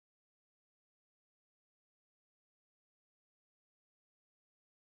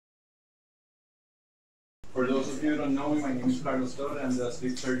For those of you who don't know me, my name is Carlos Torre. I'm the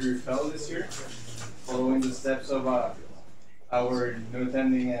sleep surgery fellow this year, following the steps of our new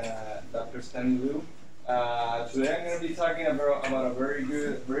attending, Dr. Stanley Liu. Today I'm going to be talking about a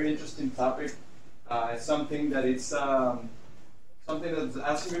very interesting topic. It's something that something that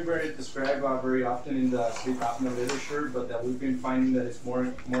hasn't been very described very often in the sleep apnea literature, but that we've been finding that it's more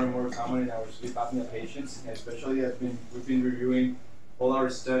and more common in our sleep apnea patients, and especially we've been reviewing all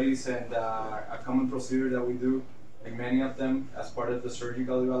our studies and a common procedure that we do, like many of them, as part of the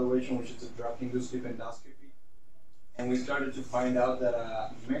surgical evaluation, which is a drug-induced sleep endoscopy. And we started to find out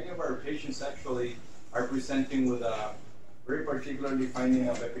that many of our patients actually are presenting with a very particularly finding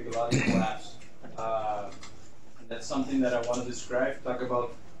of epiglottic collapse. And that's something that I want to describe, talk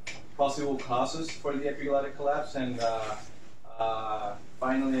about possible causes for the epiglottic collapse, and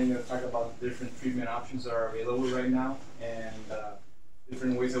finally I'm going to talk about different treatment options that are available right now, and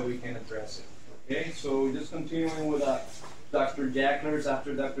different ways that we can address it. Okay, so just continuing with Dr. Jackler's,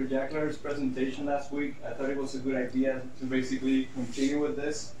 after Dr. Jackler's presentation last week, I thought it was a good idea to basically continue with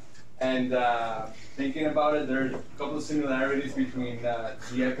this. And thinking about it, there are a couple of similarities between the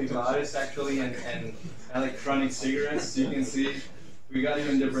epiglottis actually and electronic cigarettes. You can see we got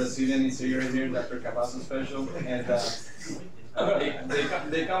even the Brazilian cigarette here, Dr. Cavasso special, and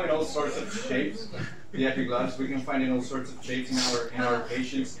they come in all sorts of shapes. The epiglottis we can find in all sorts of shapes in our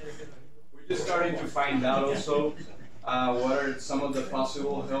patients. We're just starting to find out also what are some of the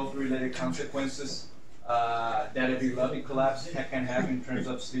possible health-related consequences that epiglottic collapse can have in terms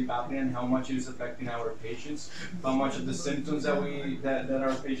of sleep apnea, and how much it is affecting our patients. How much of the symptoms that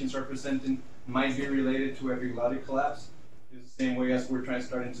our patients are presenting might be related to epiglottic collapse. It's the same way as we're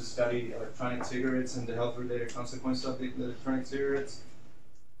starting to study electronic cigarettes and the health-related consequences of the electronic cigarettes.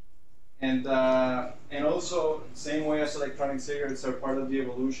 And also, same way as electronic cigarettes are part of the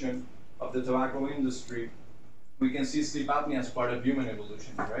evolution of the tobacco industry, we can see sleep apnea as part of human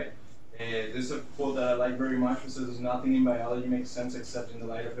evolution, right? This is a quote that I like very much, which says, "Nothing in biology makes sense except in the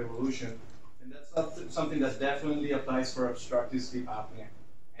light of evolution." And that's something that definitely applies for obstructive sleep apnea.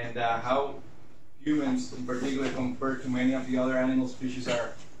 And how humans, in particular, compared to many of the other animal species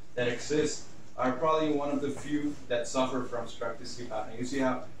that exist, are probably one of the few that suffer from obstructive sleep apnea. You see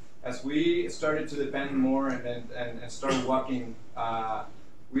how, as we started to depend more and start walking,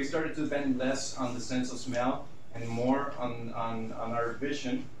 we started to depend less on the sense of smell and more on our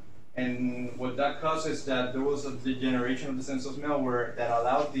vision. And what that caused is that there was a degeneration of the sense of smell that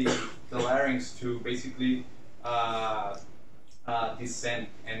allowed the larynx to basically descend.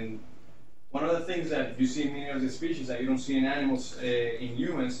 And one of the things that you see in many of the species that you don't see in animals, in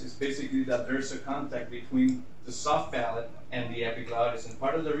humans, is basically that there's a contact between the soft palate and the epiglottis. And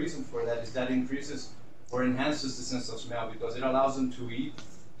part of the reason for that is that increases or enhances the sense of smell, because it allows them to eat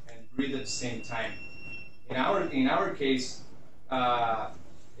and breathe at the same time. In our case,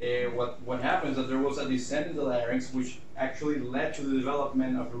 what happens is that there was a descent in the larynx, which actually led to the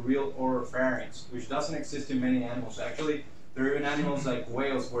development of a real oropharynx, which doesn't exist in many animals. Actually, there are even animals like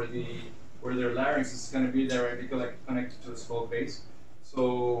whales where their larynx is going to be directly connected to the skull base.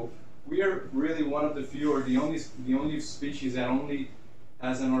 So we are really one of the few, or the only species that only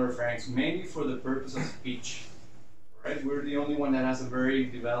has an oropharynx, mainly for the purpose of speech. Right? We're the only one that has a very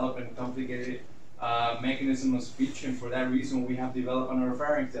developed and complicated mechanism of speech, and for that reason we have developed an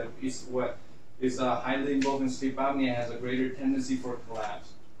oropharynx that is highly involved in sleep apnea, has a greater tendency for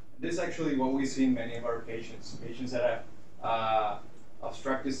collapse. And this is actually what we see in many of our patients. Patients that have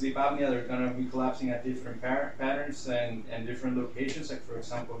obstructive sleep apnea, they're going to be collapsing at different patterns and different locations, like for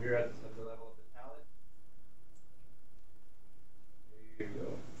example here at the level of the palate. There you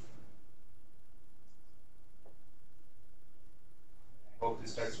go. I hope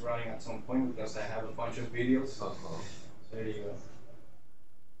this starts running at some point because I have a bunch of videos. So there you go.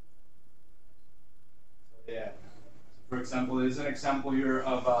 So yeah. For example, there's an example here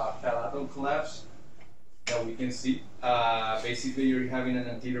of a palatal collapse that we can see. Basically, you're having an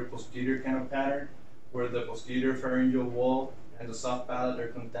anterior-posterior kind of pattern where the posterior pharyngeal wall and the soft palate are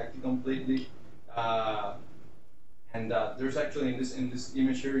contacted completely. There's actually in this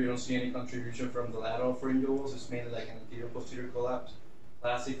image here, you don't see any contribution from the lateral pharyngeal walls. It's mainly like an anterior-posterior collapse,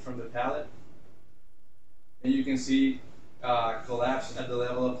 classic from the palate. And you can see collapse at the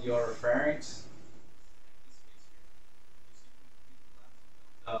level of the oropharynx.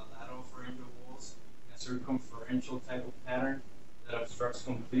 Lateral pharyngeal walls, a circumferential type of pattern that obstructs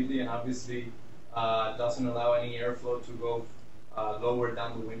completely and obviously doesn't allow any airflow to go lower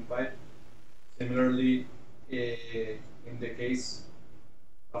down the windpipe. Similarly, in the case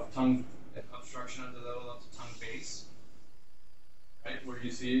of tongue obstruction at the level of the tongue base, right, where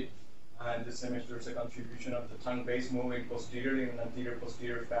you see And this image, there's a contribution of the tongue base moving posteriorly in an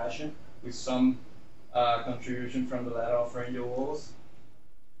anterior-posterior fashion, with some contribution from the lateral pharyngeal walls.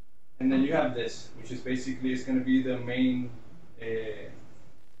 And then you have this, which is basically is going to be the main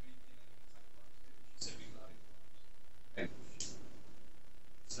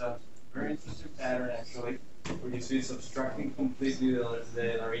it's a very interesting pattern actually, where you see it's obstructing completely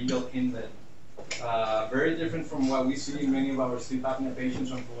the laryngeal inlet. Very different from what we see in many of our sleep apnea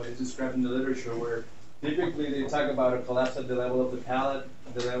patients and what is described in the literature, where typically they talk about a collapse at the level of the palate,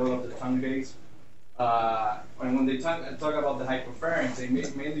 at the level of the tongue base. And when they talk about the hypopharynx, they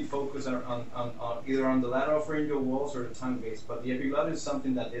mainly focus on either on the lateral pharyngeal walls or the tongue base. But the epiglottis is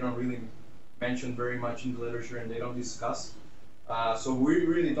something that they don't really mention very much in the literature and they don't discuss. So we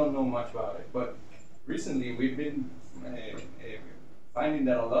really don't know much about it. But recently we've been finding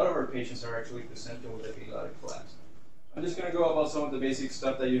that a lot of our patients are actually presenting with epiglottic collapse. I'm just going to go about some of the basic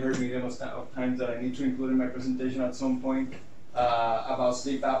stuff that you heard me the most of times that I need to include in my presentation at some point about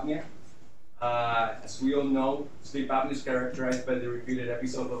sleep apnea. As we all know, sleep apnea is characterized by the repeated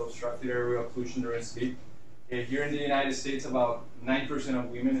episodes of obstructive airway occlusion during sleep. Here in the United States, about 9%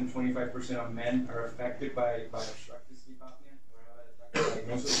 of women and 25% of men are affected by obstructive sleep apnea, or have a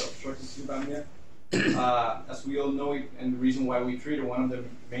diagnosis of obstructive sleep apnea. As we all know, and the reason why we treat it, one of the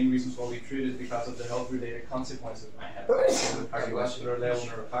main reasons why we treat it is because of the health-related consequences it might have, the cardiovascular level,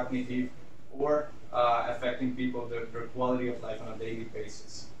 neurocognitive, or affecting people, their quality of life on a daily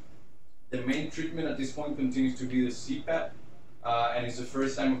basis. The main treatment at this point continues to be the CPAP, and it's the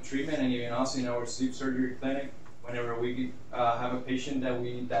first time of treatment, and even us in our sleep surgery clinic, whenever we have a patient that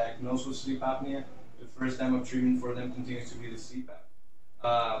we diagnose with sleep apnea, the first time of treatment for them continues to be the CPAP.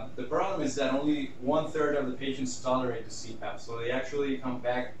 The problem is that only 1/3 of the patients tolerate the CPAP, so they actually come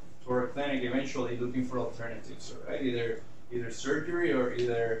back to our clinic eventually looking for alternatives, right? Either surgery or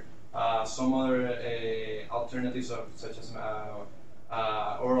either some other alternatives such as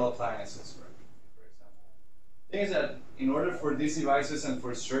oral appliances, for example. The thing is that in order for these devices and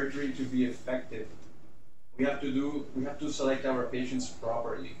for surgery to be effective, we have to select our patients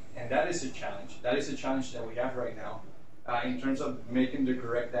properly, and that is a challenge. That is a challenge that we have right now in terms of making the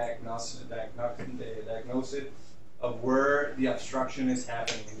correct diagnosis of where the obstruction is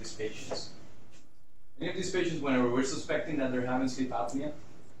happening in these patients. Many of these patients, whenever we're suspecting that they're having sleep apnea,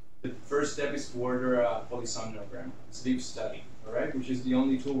 the first step is to order a polysomnogram, sleep study, all right, which is the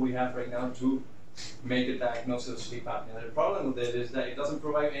only tool we have right now to make a diagnosis of sleep apnea. The problem with it is that it doesn't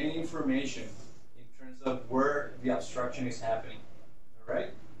provide any information in terms of where the obstruction is happening, all right?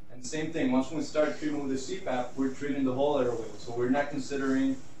 And same thing, once we start treatment with the CPAP, we're treating the whole airway, so we're not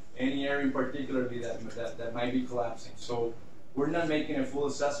considering any area in particular that might be collapsing. So we're not making a full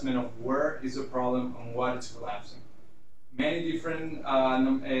assessment of where is the problem and what is collapsing. Many different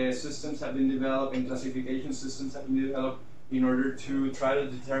systems have been developed and classification systems have been developed in order to try to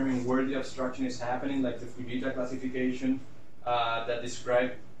determine where the obstruction is happening, like the Fujita classification that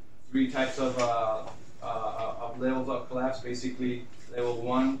described 3 types of levels of collapse, basically level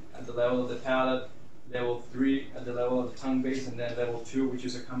 1 at the level of the palate, level 3 at the level of the tongue base, and then level 2, which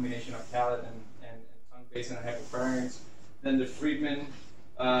is a combination of palate and tongue base and hypopharynx. Then the Friedman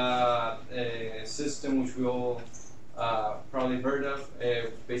system, which we all probably heard of,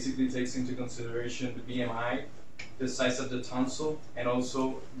 basically takes into consideration the BMI, the size of the tonsil, and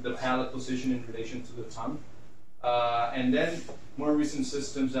also the palate position in relation to the tongue. And then more recent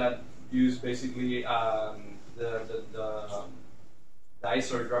systems that use basically the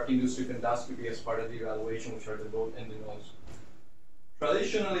DICE or drug-induced sleep endoscopy as part of the evaluation, which are the both and the nose.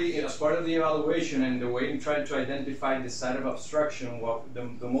 Traditionally, as part of the evaluation and the way we try to identify the site of obstruction,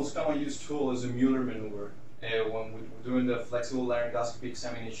 the most common used tool is the Mueller maneuver. When we're doing the flexible laryngoscopy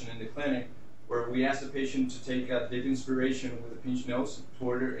examination in the clinic, where we ask the patient to take a deep inspiration with a pinched nose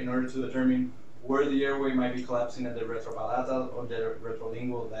in order to determine where the airway might be collapsing at the retropalatal or the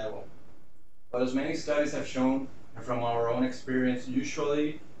retrolingual level. But as many studies have shown, and from our own experience,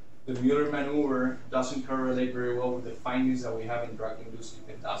 usually the Mueller maneuver doesn't correlate very well with the findings that we have in drug-induced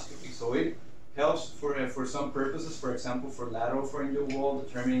sleep endoscopy. So it helps for some purposes, for example, for lateral pharyngeal wall,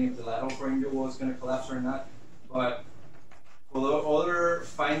 determining if the lateral pharyngeal wall is going to collapse or not. But for other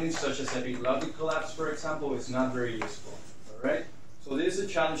findings, such as epiglottic collapse, for example, it's not very useful. All right. So this is a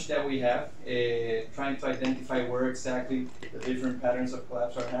challenge that we have, trying to identify where exactly the different patterns of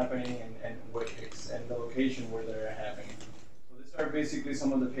collapse are happening and the location where they're happening. So these are basically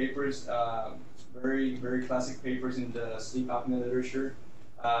some of the papers, very, very classic papers in the sleep apnea literature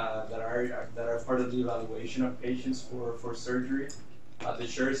that are part of the evaluation of patients for surgery. The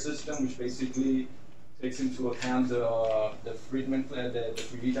SHARE system, which basically takes into account the Friedman, the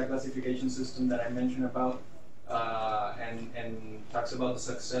Friedman classification system that I mentioned about, and talks about the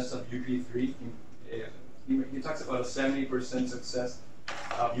success of UP3. He talks about a 70% success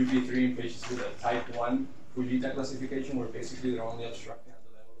of UP3 in patients with a type 1 Fujita classification, where basically they're only obstructing at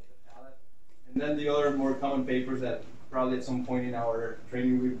the level of the palate. And then the other more common papers that probably at some point in our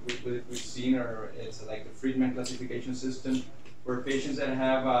training we've seen, or it's like the Friedman classification system, where patients that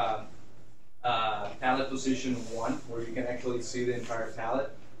have palate position 1, where you can actually see the entire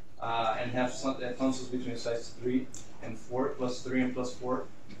palate, and have tonsils between size 3 and 4, plus 3 and plus 4,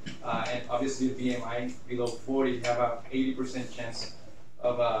 and obviously a BMI below 40, you have a 80% chance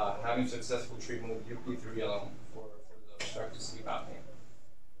of having successful treatment with UP3 alone for the obstructive sleep apnea.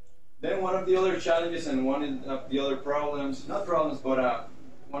 Then one of the other challenges and one of the other problems, not problems, but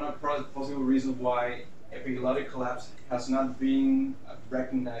one of the possible reasons why epiglottic collapse has not been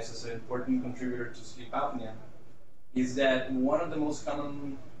recognized as an important contributor to sleep apnea is that one of the most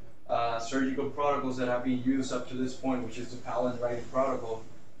common surgical protocols that have been used up to this point, which is the palate-writing protocol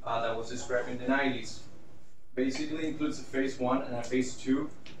that was described in the 90s, basically includes a phase 1 and a phase 2,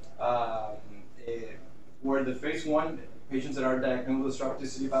 where the phase 1, patients that are diagnosed with obstructive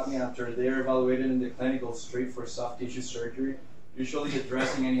sleep apnea after they're evaluated in the clinical straight for soft tissue surgery, usually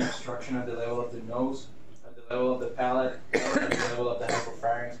addressing any obstruction at the level of the nose, at the level of the palate, or at the level of the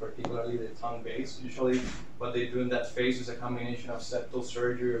hypopharynx, particularly the tongue base. Usually what they do in that phase is a combination of septal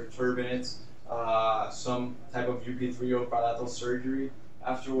surgery or turbinates, some type of UP3 or palatal surgery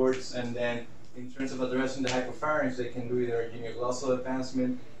afterwards, and then in terms of addressing the hypopharynx, they can do either a genioglosal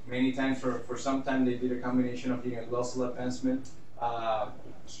advancement. Many times, for some time, they did a combination of genioglosal advancement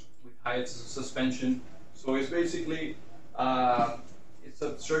with high suspension. So it's basically it's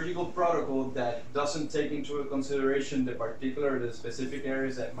a surgical protocol that doesn't take into consideration the specific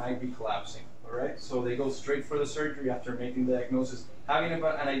areas that might be collapsing. All right, so they go straight for the surgery after making the diagnosis, having an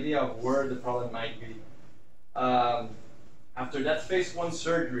idea of where the problem might be. After that phase 1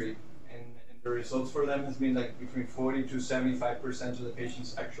 surgery, the results for them has been like between 40 to 75% of the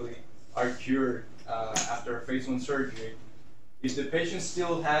patients actually are cured after a phase 1 surgery. If the patient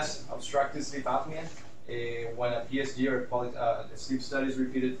still has obstructive sleep apnea, when a PSG or sleep study is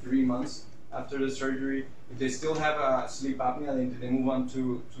repeated 3 months after the surgery, if they still have a sleep apnea, then they move on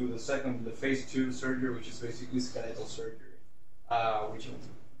to the phase 2 surgery, which is basically skeletal surgery, which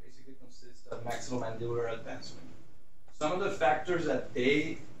basically consists of maxillomandibular advancement. Some of the factors that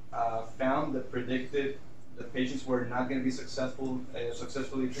they found that predicted the patients were not going to be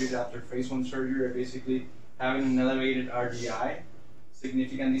successfully treated after phase 1 surgery are basically having an elevated RDI,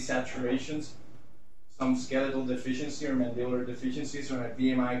 significant desaturations, some skeletal deficiency or mandibular deficiencies, or a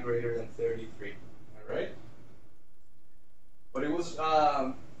BMI greater than 33. All right. But it was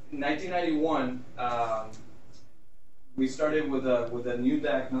in 1991. We started with a new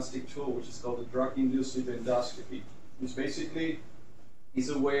diagnostic tool, which is called the drug-induced sleep endoscopy, which basically is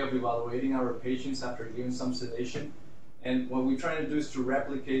a way of evaluating our patients after giving some sedation. And what we're trying to do is to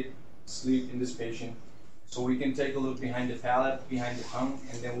replicate sleep in this patient, so we can take a look behind the palate, behind the tongue,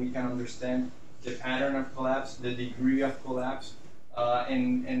 and then we can understand the pattern of collapse, the degree of collapse,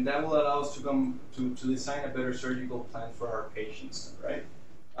 and that will allow us to design a better surgical plan for our patients, right?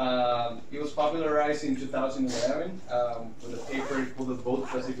 It was popularized in 2011 with a paper called the BOAT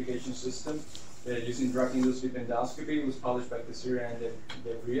classification system, using drug-induced sleep endoscopy. It was published by Casira and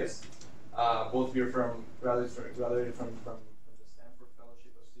De Vries. Both here graduated from the Stanford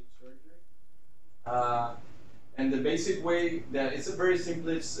Fellowship of Sleep Surgery. And the basic way that it's a very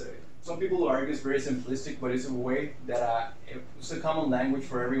simplest, some people argue it's very simplistic, but it's a way that it's a common language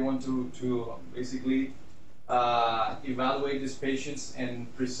for everyone to basically evaluate these patients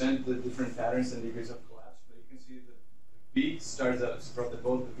and present the different patterns and degrees of collapse. So you can see the V starts from the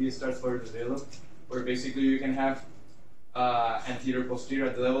boat, the V starts for the velum, where basically you can have anterior posterior.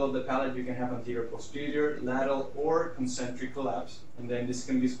 At the level of the palate, you can have anterior posterior, lateral, or concentric collapse, and then this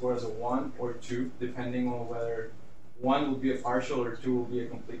can be scored as a 1 or 2, depending on whether 1 will be a partial or 2 will be a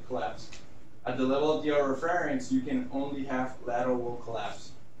complete collapse. At the level of the oropharynx, you can only have lateral wall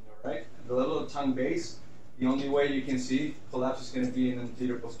collapse. All right. At the level of the tongue base, the only way you can see collapse is going to be an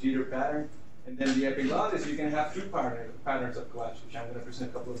anterior posterior pattern. And then the epiglottis, you can have 2 patterns of collapse, which I'm going to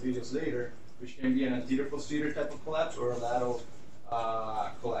present a couple of videos later, which can be an anterior posterior type of collapse or a lateral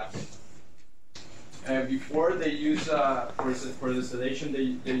collapse. Before they use for the sedation,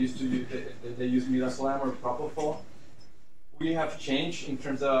 they used midazolam or propofol. We have changed in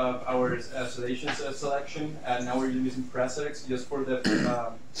terms of our sedation selection, and now we're using Precedex, just for the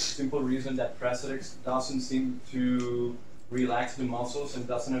simple reason that Precedex doesn't seem to relax the muscles and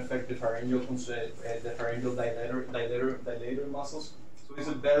doesn't affect the pharyngeal dilator muscles. So it's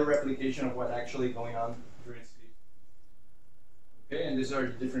a better replication of what's actually going on during sleep. Okay, and these are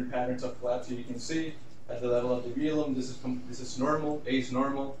different patterns of collapse. So you can see at the level of the velum, this is normal, A is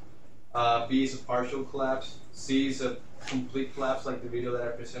normal, B is a partial collapse, C is a complete collapse like the video that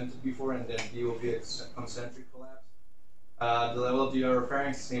I presented before, and then D will be a concentric collapse. The level of the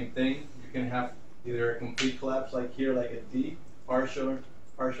oropharynx, same thing. You can have either a complete collapse like here, like a D, partial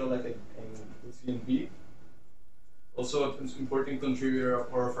like a in B. Also, an important contributor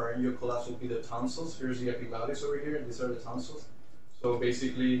of oropharyngeal collapse will be the tonsils. Here's the epiglottis over here, and these are the tonsils. So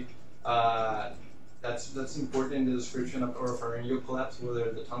basically, that's important in the description of oropharyngeal collapse,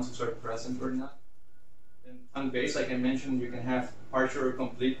 whether the tonsils are present or not. And tongue base, like I mentioned, you can have partial or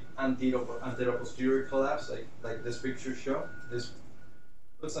complete anteroposterior collapse, like this picture show. This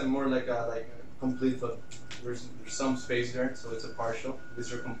looks like more like a complete, but there's some space there, so it's a partial.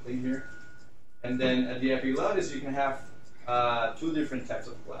 These are complete here. And then at the epiglottis, you can have two different types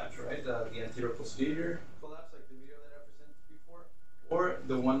of collapse, right? The anteroposterior collapse, like the video that I presented before, or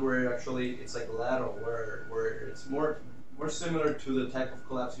the one where actually it's like lateral, where it's more similar to the type of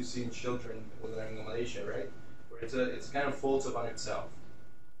collapse you see in children with laryngomalacia, right? Where it's kind of folds upon itself.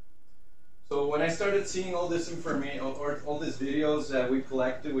 So when I started seeing all this information, or all these videos that we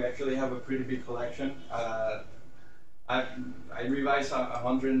collected, we actually have a pretty big collection. I revised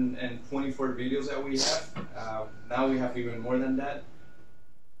 124 videos that we have. Now we have even more than that.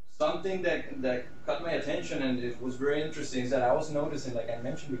 Something that caught my attention and it was very interesting is that I was noticing, like I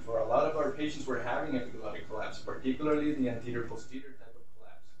mentioned before, a lot of our patients were having epiglottic collapse, particularly the anterior posterior type of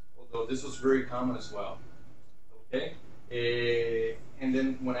collapse, although this was very common as well. Okay? And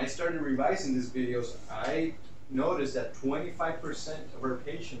then when I started revising these videos, I noticed that 25% of our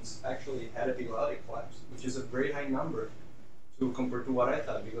patients actually had epiglottic collapse, which is a very high number compared to what I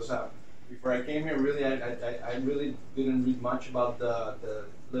thought, because before I came here, really, I really didn't read much about the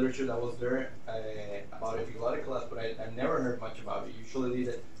literature that was there about epiglottic collapse, but I've never heard much about it. Usually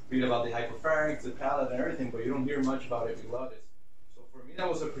read about the hypopharynx, the palate, and everything, but you don't hear much about epiglottis. So for me, that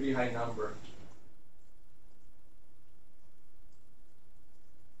was a pretty high number.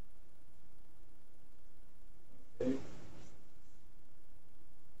 Okay.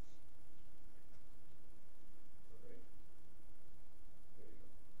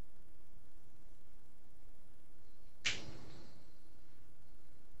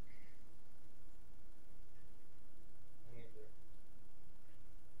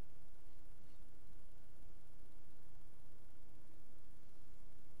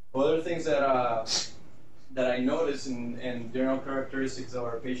 Other things that I noticed in general characteristics of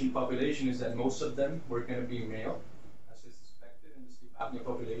our patient population is that most of them were going to be male, as is expected in the sleep apnea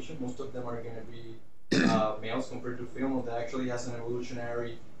population. Most of them are going to be males compared to female. That actually has an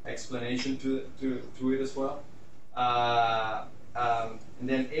evolutionary explanation to it as well. And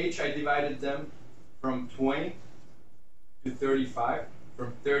then age, I divided them from 20 to 35,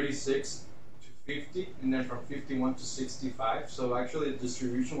 from 36 to 50, and then from 51 to 65. So actually the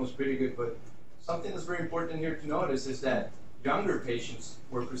distribution was pretty good, but something that's very important here to notice is that younger patients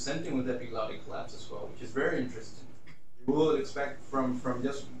were presenting with epiglottic collapse as well, which is very interesting. You will expect from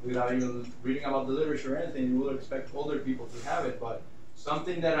just without even reading about the literature or anything, you will expect older people to have it, but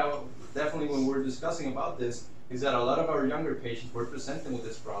something that definitely when we're discussing about this is that a lot of our younger patients were presenting with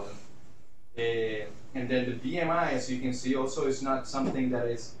this problem. And then the BMI, as you can see, also is not something that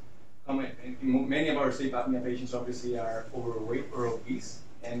is common. Many of our sleep apnea patients obviously are overweight or obese,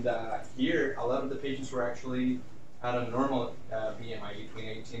 and here a lot of the patients were actually at a normal BMI between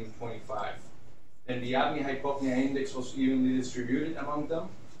 18 and 25. And the apnea-hypopnea index was evenly distributed among them.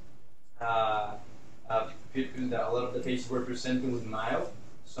 A lot of the patients were presenting with mild,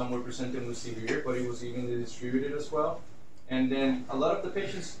 some were presenting with severe, but it was evenly distributed as well. And then a lot of the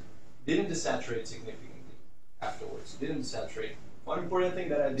patients didn't desaturate significantly afterwards, didn't desaturate. One important thing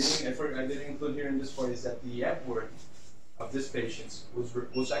that I didn't include here in this part is that the Epworth of these patients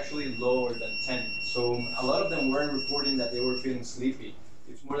was actually lower than 10. So a lot of them weren't reporting that they were feeling sleepy.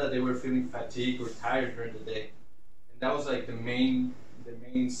 It's more that they were feeling fatigued or tired during the day. And that was like the main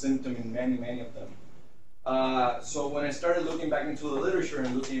symptom in many of them. So when I started looking back into the literature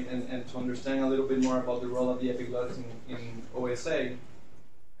and looking and to understand a little bit more about the role of the epiglottis in OSA, I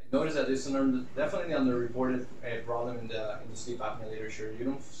noticed that it's definitely underreported problem in the sleep apnea literature. You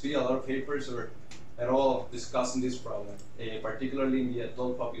don't see a lot of papers or at all discussing this problem, particularly in the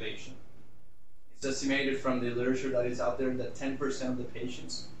adult population. It's estimated from the literature that is out there that 10% of the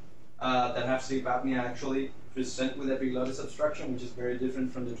patients that have sleep apnea actually present with epiglottis obstruction, which is very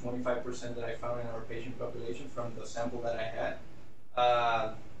different from the 25% that I found in our patient population from the sample that I had.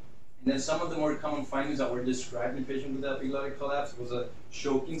 And then some of the more common findings that were described in patients with epiglottic collapse was a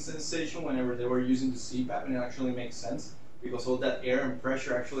choking sensation whenever they were using the CPAP, and it actually makes sense because all that air and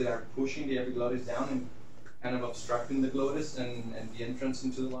pressure actually are pushing the epiglottis down and kind of obstructing the glottis and the entrance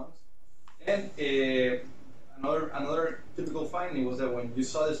into the lungs. And another typical finding was that when you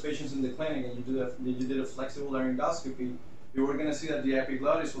saw these patients in the clinic and you did a flexible laryngoscopy, you were going to see that the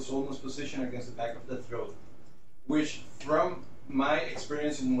epiglottis was almost positioned against the back of the throat, which from my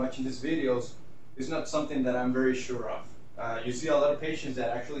experience in watching these videos is not something that I'm very sure of. You see a lot of patients that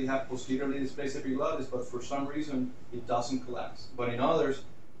actually have posteriorly displaced epiglottis, but for some reason it doesn't collapse. But in others,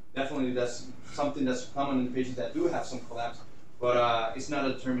 definitely that's something that's common in patients that do have some collapse, but it's not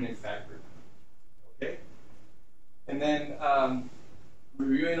a determining factor. Okay? And then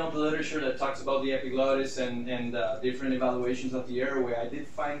reviewing all the literature that talks about the epiglottis and different evaluations of the airway, I did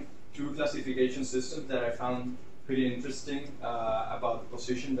find two classification systems that I found pretty interesting about the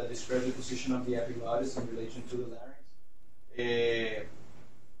position that describes the position of the epiglottis in relation to the larynx.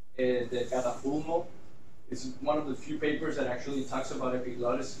 The catapulmo is one of the few papers that actually talks about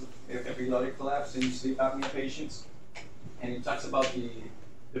epiglottic collapse in sleep apnea patients, and it talks about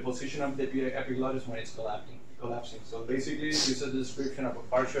the position of the epiglottis when it's collapsing. So basically, it's a description of a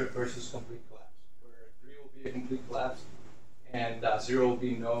partial versus complete collapse, where 3 will be a complete collapse, and 0 will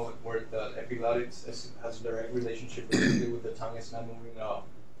be no, where the epiglottis has a direct relationship with the tongue is not moving at all.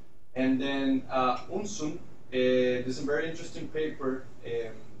 And then Unsum, there's a very interesting paper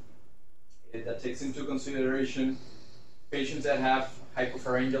that takes into consideration patients that have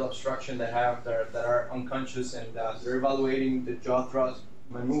hypopharyngeal obstruction that are unconscious, and they're evaluating the jaw thrust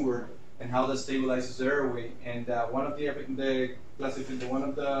maneuver and how that stabilizes the airway. And one of the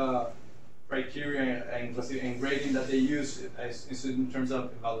criteria and grading that they use is in terms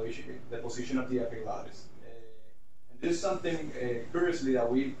of evaluation, the position of the epiglottis. And this is something, curiously, that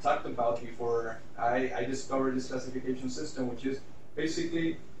we talked about before I discovered this classification system, which is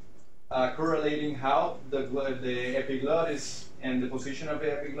basically correlating how the epiglottis and the position of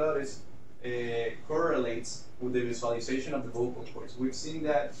the epiglottis correlates with the visualization of the vocal cords. We've seen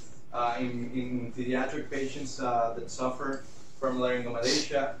that in pediatric patients that suffer from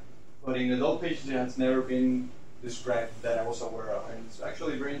laryngomalacia, but in adult patients it has never been described that I was aware of. And it's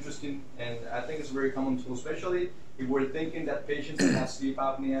actually very interesting, and I think it's a very common tool, especially if we're thinking that patients that have sleep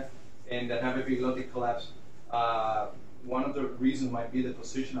apnea and that have epiglottic collapse, one of the reasons might be the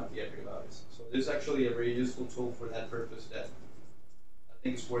position of the epiglottis. So this is actually a very useful tool for that purpose that I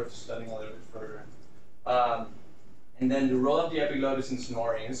think is worth studying a little bit further. And then the role of the epiglottis in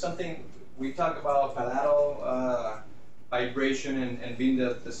snoring is something we talk about palatal vibration and being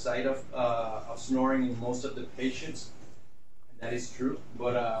the site of snoring in most of the patients, and that is true.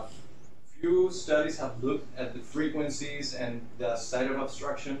 But few studies have looked at the frequencies and the site of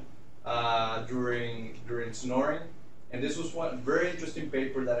obstruction during snoring. And this was one very interesting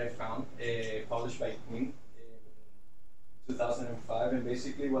paper that I found, published by Quinn in 2005. And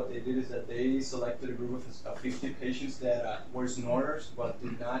basically what they did is that they selected a group of 50 patients that were snorers but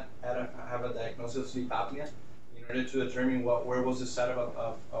did not have a diagnosis of sleep apnea, in order to determine where was the site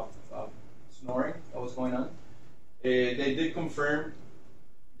of snoring that was going on. They did confirm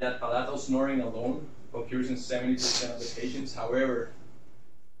that palatal snoring alone occurs in 70% of the patients. However,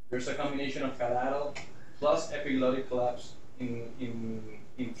 there's a combination of palatal plus epiglottic collapse in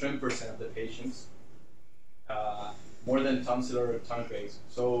 10% of the patients, more than tonsillar or tongue base.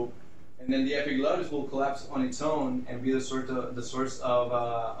 So, and then the epiglottis will collapse on its own and be the source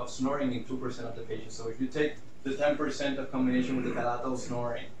of snoring in 2% of the patients. So if you take the 10% of combination with the palatal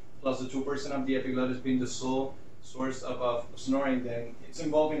snoring plus the 2% of the epiglottis being the sole source of snoring, then it's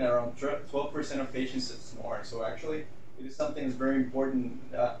involving around 12% of patients that snore. So actually, it is something that's very important.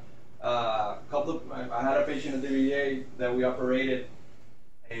 I had a patient at the VA that we operated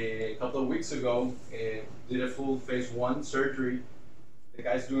a couple of weeks ago, did a full phase 1 surgery. The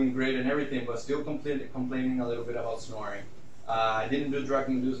guy's doing great and everything, but still complaining a little bit about snoring. I didn't do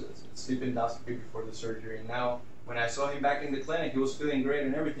drug-induced sleep endoscopy before the surgery, and now when I saw him back in the clinic, he was feeling great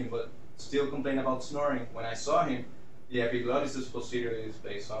and everything, but still complaining about snoring. When I saw him, the epiglottis is posteriorly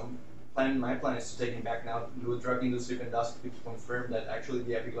displaced. So my plan is to take him back now, do a drug-induced sleep endoscopy to confirm that actually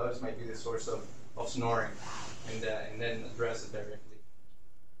the epiglottis might be the source of snoring, and then address it directly.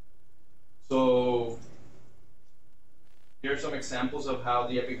 So here are some examples of how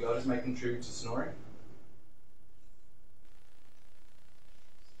the epiglottis might contribute to snoring.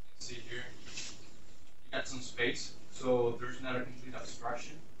 See here, you got some space, so there's not a complete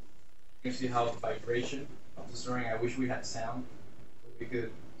obstruction. You can see how the vibration of the snoring. I wish we had sound so we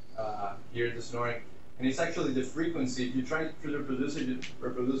could hear the snoring. And it's actually the frequency. If you try to reproduce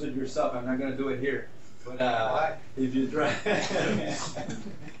it yourself, I'm not going to do it here. But if you try, if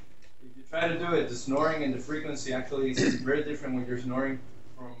you try to do it, the snoring and the frequency actually is very different when you're snoring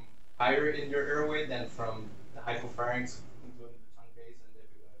from higher in your airway than from the hypopharynx, including the tongue base and the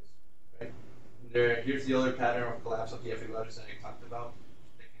epiglottis. Right? Here's the other pattern of collapse of the epiglottis that I talked about.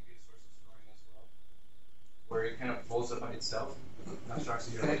 That can be a source of snoring as well, where it kind of folds up on itself. Can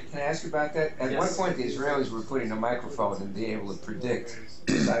I ask you about that? At one point, the Israelis were putting a microphone and being able to predict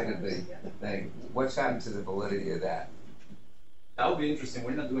the side of the thing. What's happened to the validity of that? That would be interesting.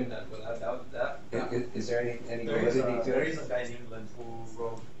 We're not doing that, but Is there any validity to it? There is a guy in England who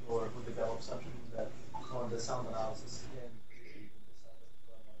wrote or who developed something that on the sound analysis can predict the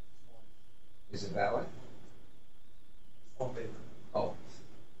sound of Is it valid? one paper. Oh,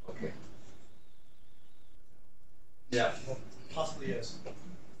 okay. Yeah. Possibly yes. I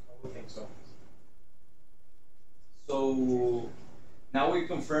would think so. So now we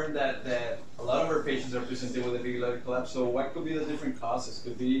confirmed that a lot of our patients are presenting with epiglottic collapse. So what could be the different causes?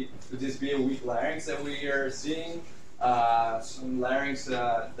 Could this be a weak larynx that we are seeing? Some larynx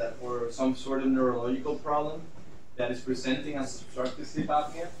that or some sort of neurological problem that is presenting as obstructive sleep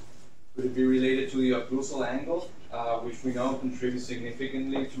apnea? Could it be related to the occlusal angle, which we know contributes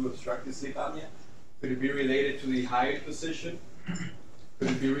significantly to obstructive sleep apnea? Could it be related to the hyoid position?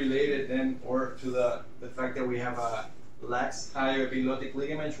 Could it be related then or to the fact that we have a lax hyoepiglottic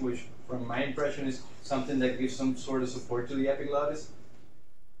ligament, which from my impression is something that gives some sort of support to the epiglottis?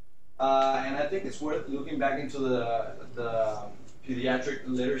 And I think it's worth looking back into the pediatric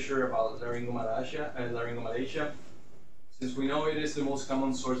literature about laryngomalacia, since we know it is the most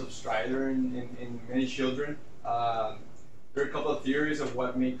common source of stridor in many children. There are a couple of theories of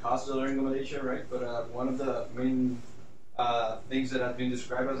what may cause the laryngomalacia, right? But one of the main things that have been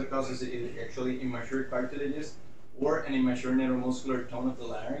described as a cause is actually immature cartilages or an immature neuromuscular tone of the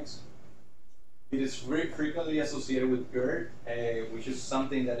larynx. It is very frequently associated with GERD, which is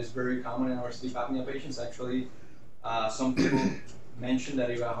something that is very common in our sleep apnea patients. Actually, some people mention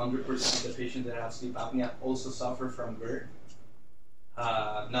that if 100% of the patients that have sleep apnea also suffer from GERD,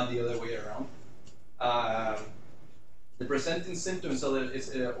 not the other way around. The presenting symptoms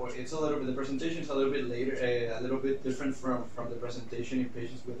the presentation is a little bit later, a little bit different from the presentation in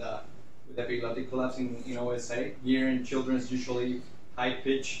patients with epiglottic collapse in OSA. Here in children, it's usually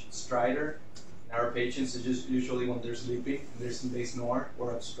high-pitched stridor. In our patients, it's just usually when they're sleeping, they snore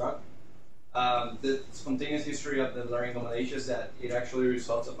or obstruct. The spontaneous history of the laryngomalacia is that it actually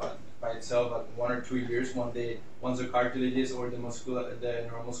results by itself at 1 or 2 years once the cartilages or the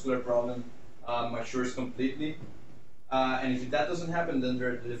neuromuscular problem matures completely. And if that doesn't happen, then there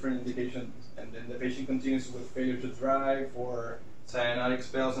are different indications, and then the patient continues with failure to drive or cyanotic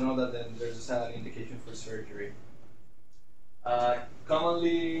spells and all that, then there's an indication for surgery.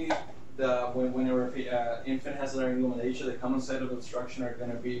 Commonly, when our infant has laryngomalacia, the common site of obstruction are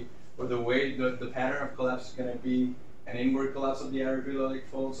going to be, or the pattern of collapse is going to be an inward collapse of the epiglottic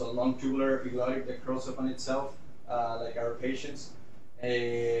fold, so a long tubular epiglottic that curls up on itself, like our patients.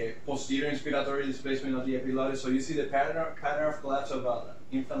 A posterior inspiratory displacement of the epiglottis. So you see the pattern of collapse of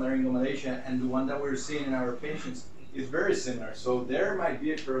infant laryngomalacia, and the one that we're seeing in our patients is very similar. So there might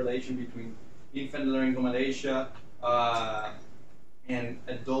be a correlation between infant laryngomalacia and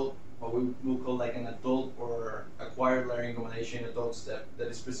adult, what we will call like an adult or acquired laryngomalacia in adults that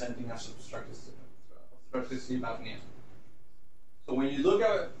is presenting as obstructive sleep apnea. So when you look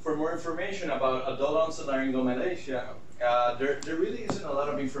for more information about adult onset laryngomalacia, there really isn't a lot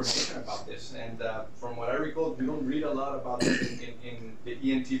of information about this, and from what I recall, we don't read a lot about it in the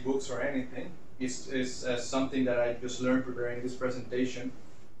ENT books or anything. It's something that I just learned preparing this presentation,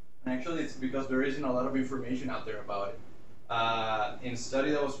 and actually it's because there isn't a lot of information out there about it. In a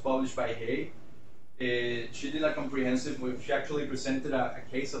study that was published by Hay, she did a comprehensive, she actually presented a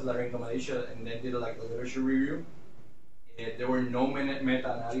case of laryngomalacia and then did a literature review. There were no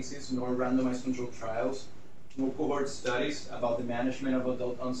meta-analyses, nor randomized controlled trials, no cohort studies about the management of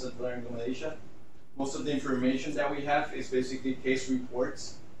adult onset laryngomalacia. Most of the information that we have is basically case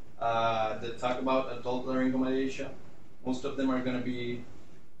reports that talk about adult laryngomalacia. Most of them are going to be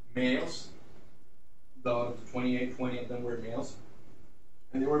males. About 20 of them were males.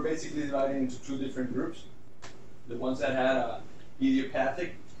 And they were basically divided into two different groups. The ones that had a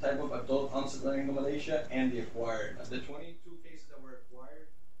idiopathic type of adult onset laryngomalacia and the acquired. The 22 cases that were acquired,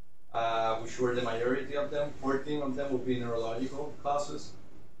 which were the majority of them, 14 of them would be neurological causes,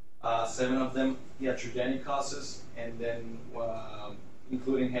 7 of them iatrogenic causes, and then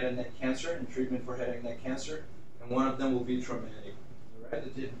including head and neck cancer and treatment for head and neck cancer, and one of them will be traumatic.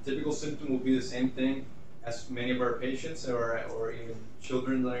 Right? The typical symptom will be the same thing as many of our patients or even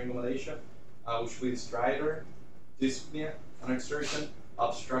children laryngomalacia, which will be stridor, dyspnea on exertion,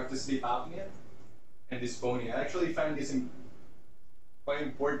 obstructive sleep apnea, and dysphonia. I actually find this quite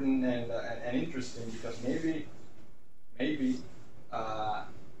important and interesting because maybe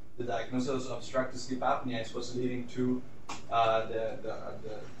the diagnosis of obstructive sleep apnea is what's leading to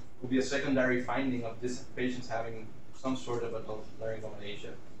will be a secondary finding of these patients having some sort of adult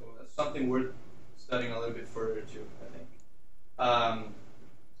laryngomalacia. So that's something worth studying a little bit further too, I think.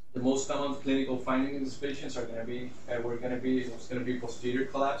 The most common clinical findings in these patients are going to be, it's going to be posterior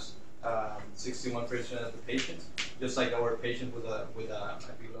collapse, 61% of the patients, just like our patient with a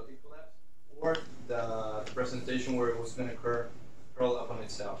epiglottic collapse, or the presentation where it was going to curl up on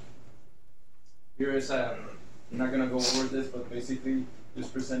itself. Here is I'm not going to go over this, but basically this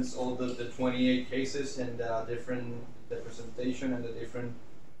presents all the 28 cases and the presentation and the different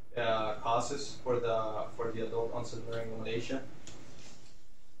causes for the adult onset laryngomalacia.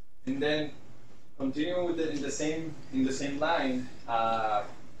 And then continuing with it in the same line,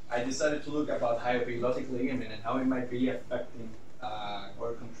 I decided to look about high epiglottic ligament and how it might be affecting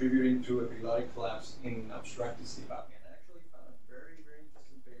or contributing to epiglottic collapse in obstructive sleep apnea. And I actually found a very, very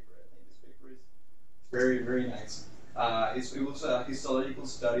interesting paper. I think this paper is very, very nice. It was a histological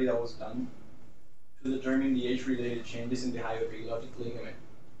study that was done to determine the age-related changes in the high epiglottic ligament.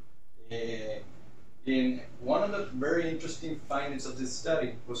 In one of the very interesting findings of this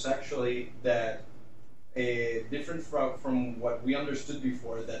study was actually that different from what we understood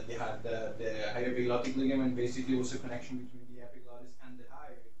before, that they had the high epiglottic ligament basically was a connection between the epiglottis and the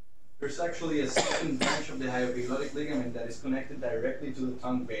hyoid. There's actually a second branch of the high epiglottic ligament that is connected directly to the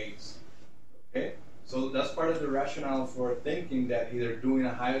tongue base. Okay, so that's part of the rationale for thinking that either doing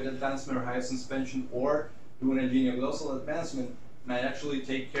a hyoid advancement or hyoid suspension or doing a genioglosal advancement might actually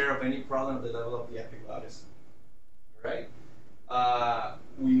take care of any problem at the level of the epiglottis. Right?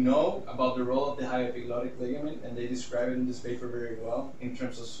 We know about the role of the high epiglottic ligament, and they describe it in this paper very well in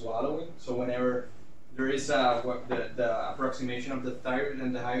terms of swallowing. So whenever there is the approximation of the thyroid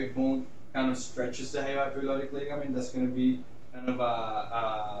and the hyoid bone kind of stretches the high epiglottic ligament, that's going to be kind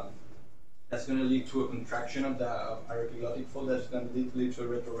of that's going to lead to a contraction of our epiglottic fold. That's going to lead to a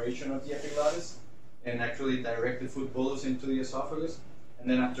retroration of the epiglottis and actually direct the food bolus into the esophagus. And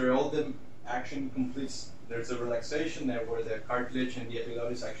then after all the action completes, there's a relaxation there where the cartilage and the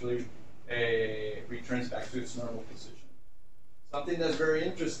epiglottis actually returns back to its normal position. Something that's very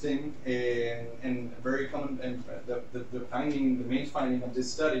interesting and very common, and the main finding of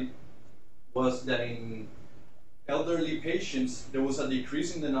this study was that in elderly patients, there was a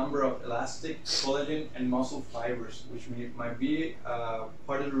decrease in the number of elastic, collagen, and muscle fibers, which might be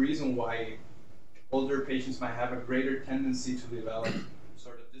part of the reason why older patients might have a greater tendency to develop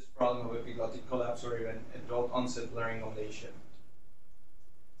sort of this problem of epiglottic collapse or even adult onset laryngomalacia.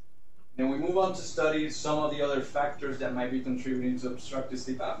 Then we move on to study some of the other factors that might be contributing to obstructive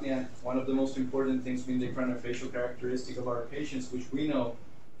sleep apnea. One of the most important things being the craniofacial characteristic of our patients, which we know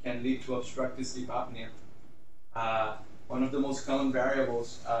can lead to obstructive sleep apnea. One of the most common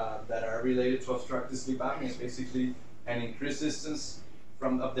variables that are related to obstructive sleep apnea is basically an increased distance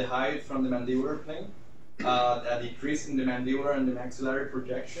of the hyoid from the mandibular plane, a decrease in the mandibular and the maxillary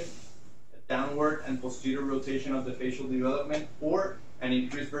projection, a downward and posterior rotation of the facial development, or an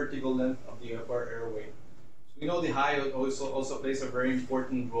increased vertical length of the upper airway. So we know the hyoid also plays a very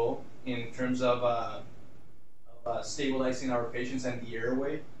important role in terms of stabilizing our patients and the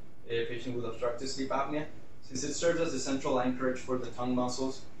airway, a patient with obstructive sleep apnea, since it serves as the central anchorage for the tongue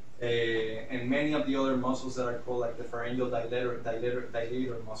muscles and many of the other muscles that are called like the pharyngeal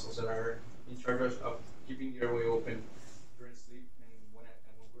dilator muscles that are in charge of keeping the airway open during sleep and when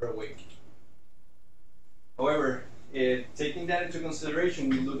we're awake. However, taking that into consideration,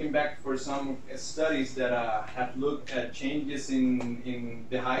 we're looking back for some studies that have looked at changes in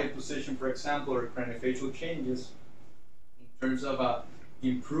the hyoid position, for example, or craniofacial changes in terms of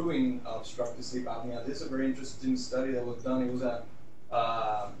improving obstructive sleep apnea. This is a very interesting study that was done. It was a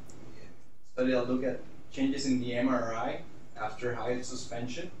study that looked at changes in the MRI after hyoid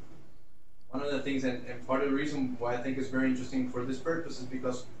suspension. One of the things, and part of the reason why I think it's very interesting for this purpose is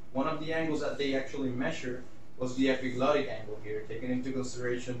because one of the angles that they actually measured was the epiglottic angle here, taking into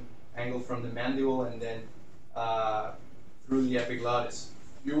consideration angle from the mandible and then through the epiglottis.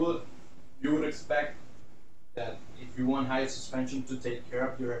 You would expect that if you want hyoid suspension to take care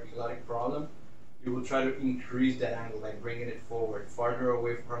of your epiglottic problem, you will try to increase that angle by bringing it forward, farther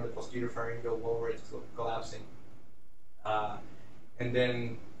away from the posterior pharyngeal wall where it's collapsing. And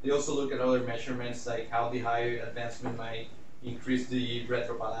then they also look at other measurements like how the hyoid advancement might increase the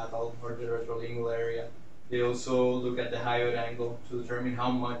retropalatal or the retrolingual area. They also look at the hyoid angle to determine how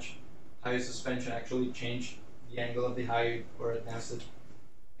much hyoid suspension actually changed the angle of the hyoid or advanced it.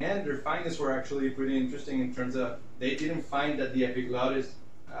 And their findings were actually pretty interesting in terms of they didn't find that the epiglottis,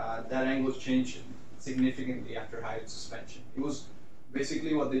 that angle changed significantly after hyoid suspension. It was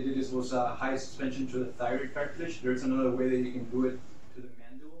basically what they did was hyoid suspension to the thyroid cartilage. There's another way that you can do it to the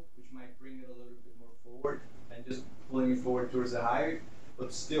mandible, which might bring it a little bit more forward than just pulling it forward towards the hyoid.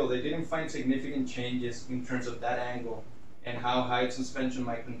 But still, they didn't find significant changes in terms of that angle and how hyoid suspension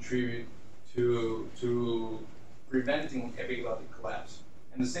might contribute to preventing epiglottic collapse.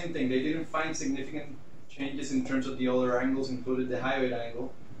 And the same thing, they didn't find significant changes in terms of the other angles, included the hyoid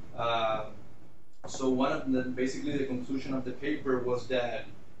angle. So one of the, basically the conclusion of the paper was that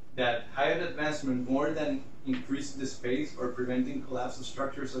hyoid advancement more than increasing the space or preventing collapse of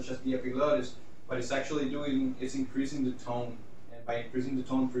structures such as the epiglottis, what it's actually doing is increasing the tone, and by increasing the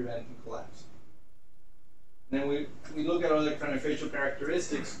tone, preventing collapse. Then we look at other craniofacial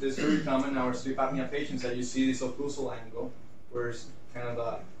characteristics. This is very common in our sleep apnea patients that you see this occlusal angle, where it's kind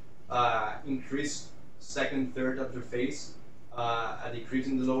of a increased second third of the face, a decrease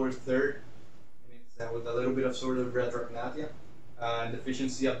in the lower third, and it's with a little bit of sort of retrognathia, and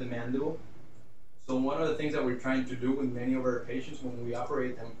deficiency of the mandible. So one of the things that we're trying to do with many of our patients when we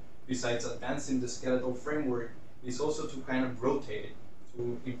operate them, besides advancing the skeletal framework, is also to kind of rotate it,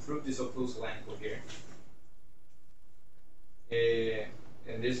 to improve this occlusal angle here.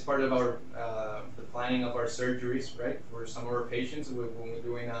 And this is part of our the planning of our surgeries, right? For some of our patients, when we're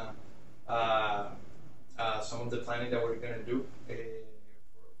doing some of the planning that we're going to do for them,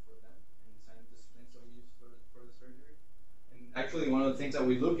 and design the splints that we use for the surgery. And actually, one of the things that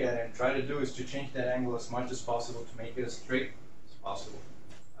we look at and try to do is to change that angle as much as possible to make it as straight as possible.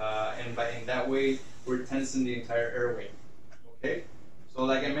 And in that way, we're tensing the entire airway. Okay. So,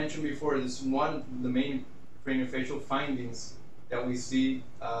 like I mentioned before, this is the main craniofacial findings that we see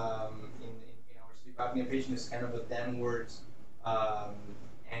in our sleep apnea patient is kind of a downwards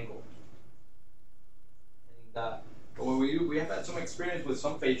angle. And what we have had some experience with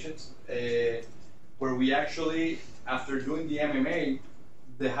some patients where we actually, after doing the MMA,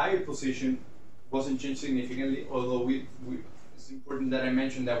 the hyoid position wasn't changed significantly, although it's important that I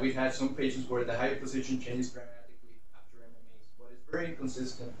mention that we've had some patients where the hyoid position changes dramatically after MMAs, but it's very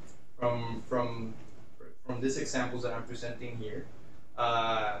inconsistent from these examples that I'm presenting here.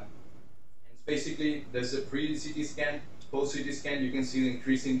 And it's basically, there's a pre-CT scan, post-CT scan, you can see the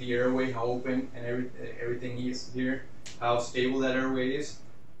increase in the airway, how open and everything is here, how stable that airway is.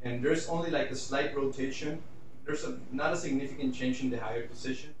 And there's only like a slight rotation. There's not a significant change in the hyoid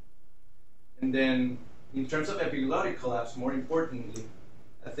position. And then in terms of epiglottic collapse, more importantly,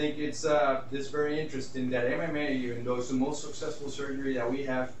 I think it's this very interesting that MMA, even though it's the most successful surgery that we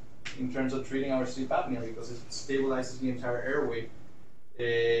have in terms of treating our sleep apnea because it stabilizes the entire airway.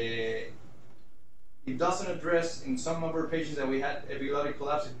 It doesn't address, in some of our patients that we had epiglottic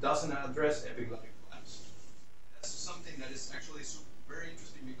collapse, it doesn't address epiglottic collapse. That's something that is actually very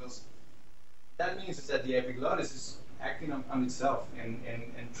interesting because that means is that the epiglottis is acting on itself, and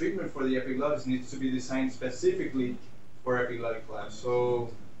treatment for the epiglottis needs to be designed specifically for epiglottic collapse. So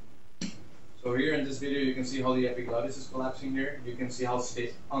here in this video, you can see how the epiglottis is collapsing here. You can see how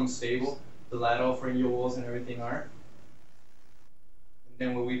unstable the lateral pharyngeal walls and everything are. And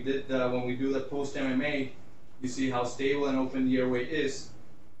then when we do the post-MMA, you see how stable and open the airway is,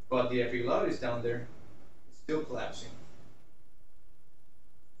 but the epiglottis down there is still collapsing.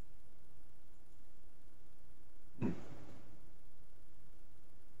 Which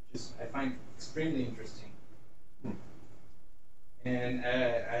is, I find extremely interesting. And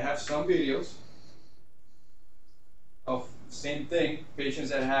I have some videos of the same thing, patients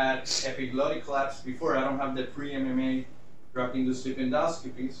that had epiglottic collapse before. I don't have the pre-MMA drop-induced sleep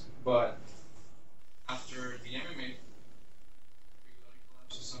endoscopies, but after the MMA, epiglottic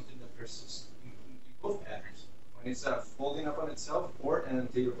collapse is something that persists in both patterns, when it's folding up on itself or an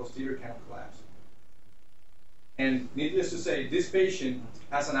anterior-posterior kind of collapse. And needless to say, this patient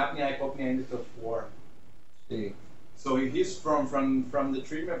has an apnea-hypopnea index of 4. So he's from the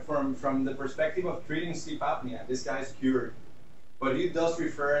treatment, from the perspective of treating sleep apnea, this guy's cured. But he does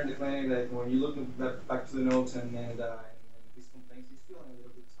refer in the clinic that when you look back to the notes and his complaints, he's feeling a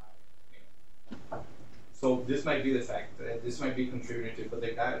little bit tired. So this might be the fact. This might be contributing to it. But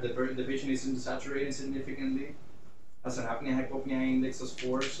the patient isn't saturating significantly, has an apnea-hypopnea index of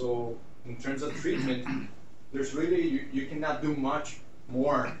 4. So in terms of treatment, there's really, you cannot do much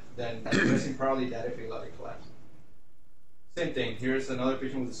more than addressing probably that epiglottic collapse. Same thing. Here's another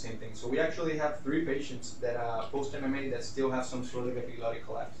patient with the same thing. So we actually have 3 patients that post-MMA that still have some sort of epiglottic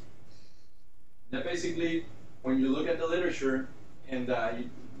collapse. Now, basically, when you look at the literature and you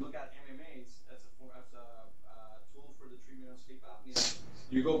look at MMAs as a tool for the treatment of sleep apnea,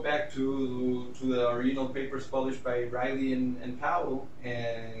 you go back to the original papers published by Riley and Powell,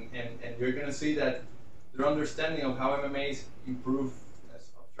 and you're going to see that their understanding of how MMAs improve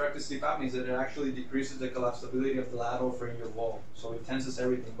obstructive sleep apnea is that it actually decreases the collapsibility of the lateral pharyngeal wall. So it tenses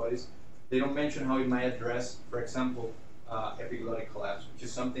everything, but they don't mention how it might address, for example, epiglottic collapse, which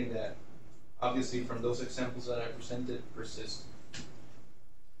is something that obviously from those examples that I presented persists.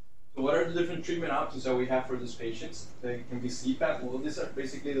 So what are the different treatment options that we have for these patients? They can be CPAP. Well, these are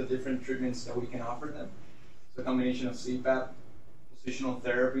basically the different treatments that we can offer them. It's a combination of CPAP, positional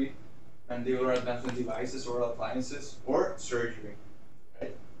therapy, mandibular advancement devices, oral appliances, or surgery.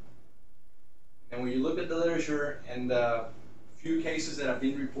 Right? And when you look at the literature and the few cases that have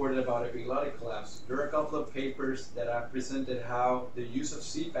been reported about epiglottic collapse, there are a couple of papers that have presented how the use of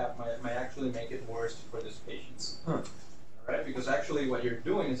CPAP might actually make it worse for these patients. All right? Because actually what you're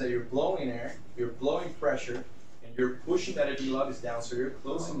doing is that you're blowing air, you're blowing pressure, and you're pushing that epiglottis down, so you're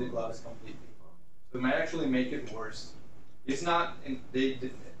closing the glottis completely. So it might actually make it worse. It's not,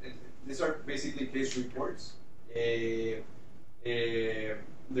 these are basically case reports.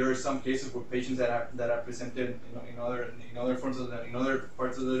 There are some cases where patients that are presented in other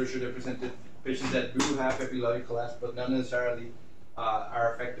parts of the literature that presented patients that do have epiglottic collapse, but not necessarily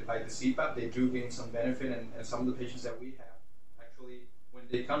are affected by the CPAP. They do gain some benefit, and some of the patients that we have actually, when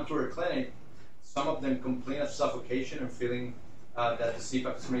they come to our clinic, some of them complain of suffocation and feeling that the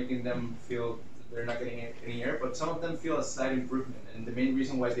CPAP is making them feel they're not getting any air, but some of them feel a slight improvement, and the main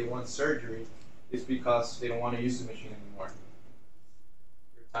reason why they want surgery is because they don't want to use the machine anymore.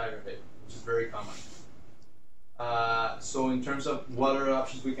 Tired of it, which is very common. So in terms of what other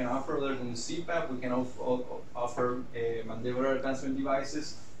options we can offer other than the CPAP, we can offer mandibular advancement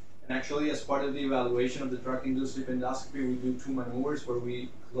devices. And actually, as part of the evaluation of the drug-induced sleep endoscopy, we do 2 maneuvers where we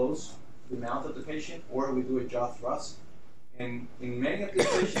close the mouth of the patient or we do a jaw thrust. And in many of these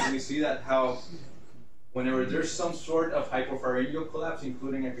patients, we see that how whenever there's some sort of hypopharyngeal collapse,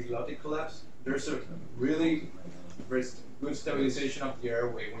 including epiglottic collapse, there's a really good stabilization of the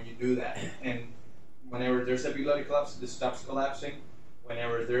airway when you do that. And whenever there's epiglottic collapse, it stops collapsing.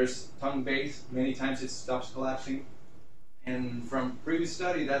 Whenever there's tongue base, many times it stops collapsing. And from previous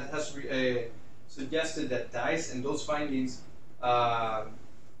study, that has suggested that DICE and those findings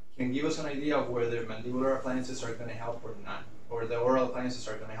can give us an idea of whether mandibular appliances are going to help or not, or the oral appliances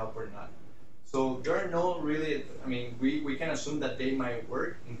are going to help or not. So there are no really, I mean, we can assume that they might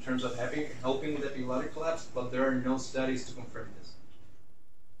work in terms of helping with epiglottic collapse, but there are no studies to confirm this.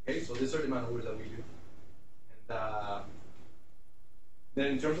 Okay, so these are the maneuvers that we do. And then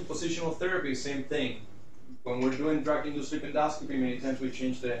in terms of positional therapy, same thing. When we're doing drug-induced sleep endoscopy, many times we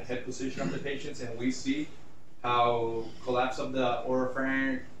change the head position of the patients, and we see how collapse of the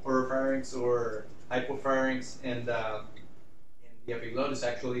oropharynx or hypopharynx and the epiglottis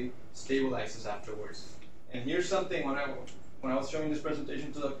actually stabilizes afterwards. And here's something when I was showing this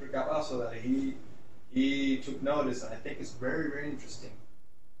presentation to Dr. Cavasso that he took notice, and I think it's very, very interesting.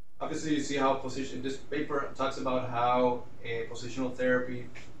 Obviously, you see how this paper talks about how a positional therapy is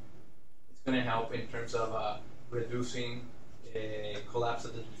going to help in terms of reducing collapse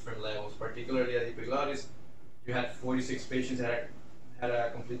at the different levels, particularly at the epiglottis. You had 46 patients that had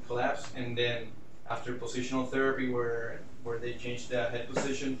a complete collapse, and then after positional therapy where they changed the head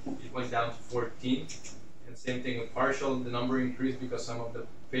position, it went down to 14. And same thing with partial, the number increased because some of the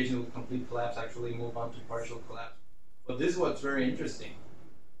patients with complete collapse actually move on to partial collapse. But this is what's very interesting.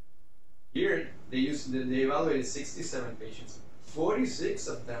 Here, they evaluated 67 patients. 46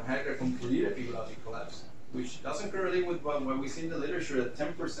 of them had a complete epiglottic collapse, which doesn't correlate with what we see in the literature that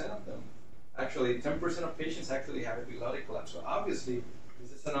 10% of them, actually 10% of patients actually have epiglottic collapse. So obviously,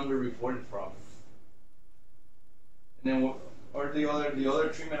 this is an underreported problem. And then what are the other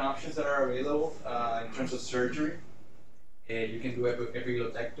treatment options that are available in terms of surgery? You can do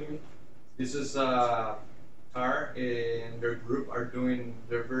epiglotectomy. This is TAR and their group are doing,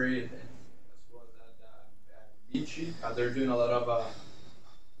 they're very, as well as Vinci, they're doing a lot of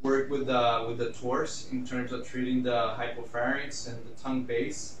work with the TORS in terms of treating the hypopharynx and the tongue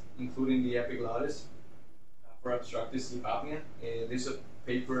base, including the epiglottis for obstructive sleep apnea. This is a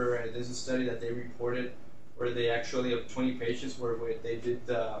paper, this is a study that they reported where they actually have 20 patients where they did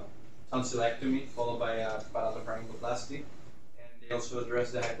tonsillectomy followed by palatopharyngoplasty, and they also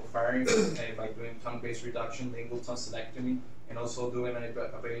addressed the hypopharynx by doing tongue-based reduction, lingual tonsillectomy, and also doing an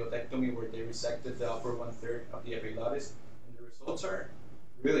epiglotectomy where they resected the upper 1/3 of the epiglottis. results are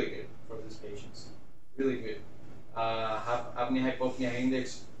really good for these patients, really good. Apnea hypopnea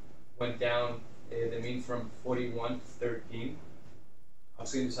index went down, the mean from 41 to 13.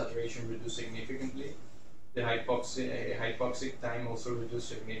 Oxygen saturation reduced significantly. The hypoxic time also reduced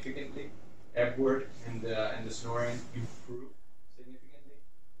significantly. Epworth and the snoring improved significantly.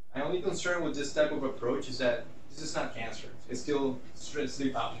 My only concern with this type of approach is that this is not cancer. It's still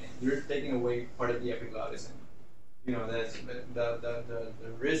sleep apnea. You're taking away part of the epiglottis, and you know that's the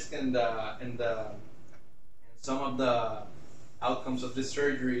risk and some of the outcomes of this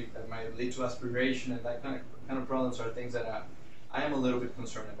surgery that might lead to aspiration and that kind of problems are things that I am a little bit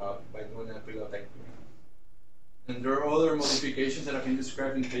concerned about by doing an epiglotectomy. And there are other modifications that have been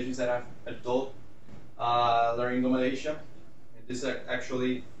described in patients that have adult laryngomalacia. And this is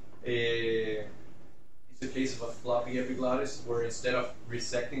actually it's a case of a floppy epiglottis, where instead of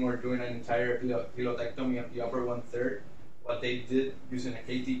resecting or doing an entire epiglotectomy of the upper 1/3, what they did using a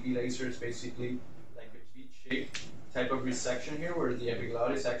KTP laser is basically like a bead-shaped type of resection here, where the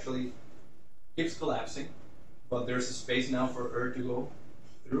epiglottis actually keeps collapsing, but there's a space now for air to go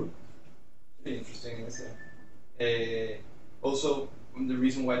through. Pretty interesting. Also, the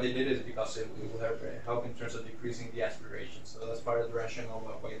reason why they did it is because it will help in terms of decreasing the aspiration. So that's part of the rationale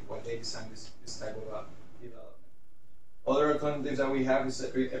of why they designed this type of development. Other alternatives that we have is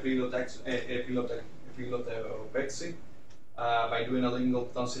epiglotopexy, by doing a lingual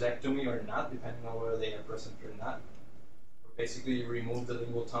tonsillectomy or not, depending on whether they are present or not. Or basically, you remove the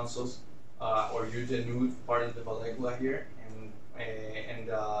lingual tonsils, or you denude part of the vallecula here, and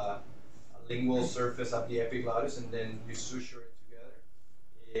lingual surface of the epiglottis, and then you suture it together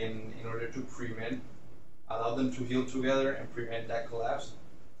in order to allow them to heal together and prevent that collapse.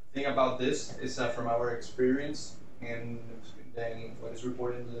 The thing about this is that from our experience and then what is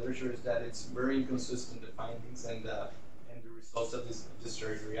reported in the literature is that it's very inconsistent, the findings and the results of this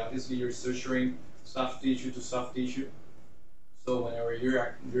surgery. Obviously, you're suturing soft tissue to soft tissue, so whenever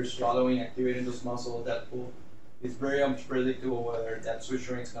you're swallowing, activating those muscles that pull, it's very unpredictable whether that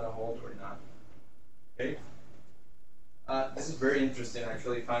suturing is going to hold or not. Okay. This is very interesting,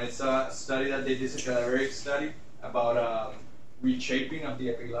 actually. It's a study that they did, a cadaveric study about reshaping of the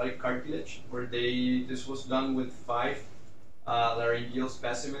epiglottic cartilage, where this was done with 5 laryngeal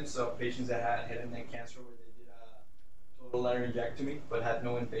specimens of patients that had head and neck cancer, where they did a total laryngectomy but had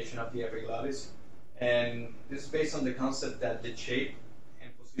no invasion of the epiglottis. And this is based on the concept that the shape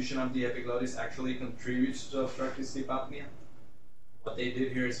and position of the epiglottis actually contributes to obstructive sleep apnea. What they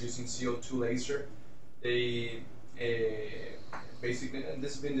did here is using CO2 laser. They basically, and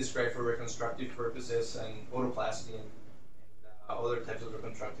this has been described for reconstructive purposes and otoplasty and other types of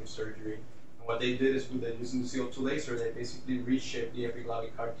reconstructive surgery. And what they did is, using the CO2 laser, they basically reshaped the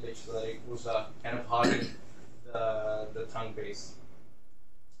epiglottic cartilage so that it was kind of hugging the tongue base.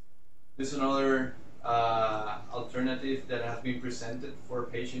 This is another alternative that has been presented for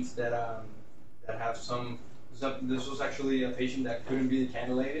patients that have some. This was actually a patient that couldn't be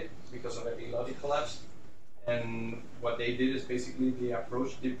cannulated because of epiglottic collapse, and what they did is basically they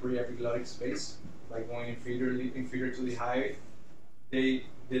approached the pre-epiglottic space by going inferior to the hiatus. They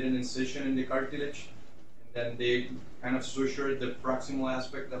did an incision in the cartilage, and then they kind of sutured the proximal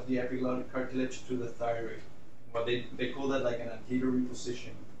aspect of the epiglottic cartilage to the thyroid. What they call that like an anterior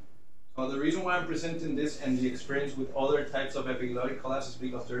reposition. So the reason why I'm presenting this and the experience with other types of epiglottic collapse is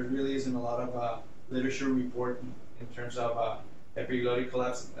because there really isn't a lot of literature report in terms of epiglottic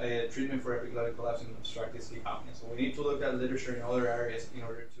collapse, treatment for epiglottic collapse in obstructive sleep apnea. So we need to look at literature in other areas in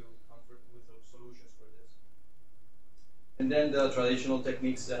order to comfort with those solutions for this. And then the traditional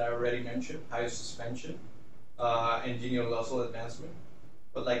techniques that I already mentioned, hyosuspension and geniolossal advancement.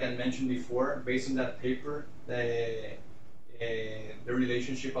 But like I mentioned before, based on that paper, the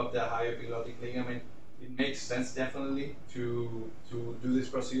relationship of the hyoepiglottic ligament, it makes sense definitely to do these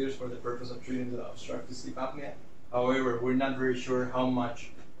procedures for the purpose of treating the obstructive sleep apnea. However, we're not very sure how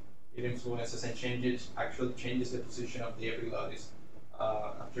much it influences and actually changes the position of the epiglottis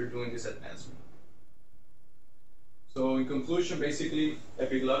after doing this advancement. So in conclusion, basically,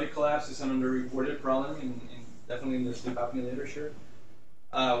 epiglottic collapse is an underreported problem definitely in the sleep apnea literature.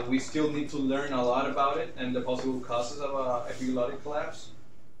 We still need to learn a lot about it and the possible causes of epiglottic collapse.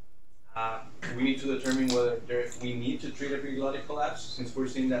 We need to determine whether we need to treat epiglottic collapse, since we're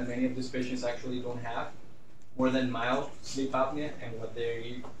seeing that many of these patients actually don't have more than mild sleep apnea, and what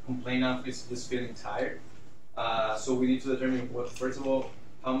they complain of is just feeling tired. So we need to determine, first of all,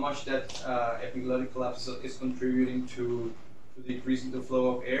 how much that epiglottic collapse is contributing to decreasing the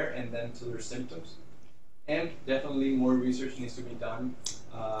flow of air and then to their symptoms. And definitely more research needs to be done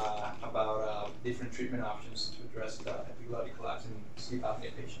about different treatment options to address the epiglottic collapse in sleep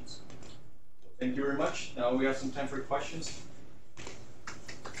apnea patients. Thank you very much. Now we have some time for questions.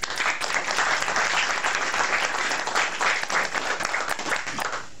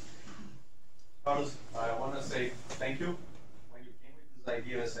 Carlos, I want to say thank you. When you came with this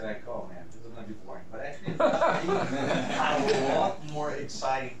idea, I said, like, oh man, this is going to be boring. But actually, it's a lot more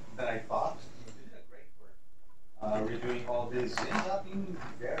exciting than I thought. You did a great work. Redoing all this ends up being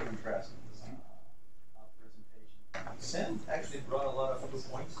very interesting presentation. Sam actually brought a lot of good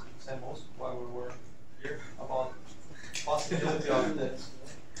points. Sam, most while we were here about possibility of this.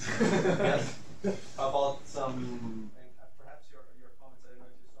 Yes, about some.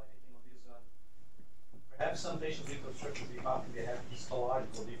 Have some patients with obstructive sleep apnea, they have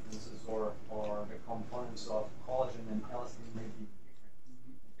histological differences or the components of collagen and elastin may be different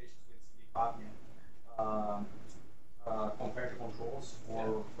in patients with sleep apnea compared to controls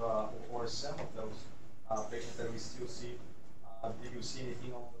or some of those patients that we still see. Did you see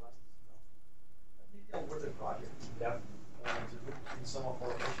anything on the last? Maybe I'll work the project. Yeah. To look in some of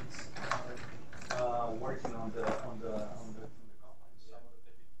our patients working on the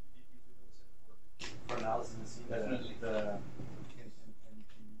for analysis and see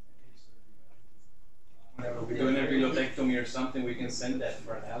whenever we do an epiglotectomy or something, we can send that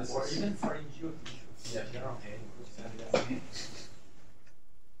for analysis. Or even for angio tissue.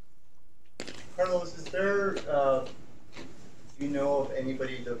 Yeah. Carlos, is there, do you know of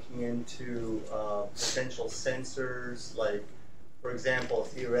anybody looking into potential sensors, like, for example,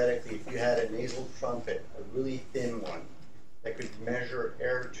 theoretically, if you had a nasal trumpet, a really thin one, that could measure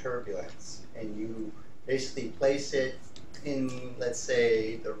air turbulence, and you basically place it in, let's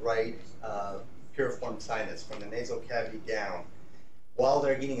say, the right piriform sinus from the nasal cavity down. While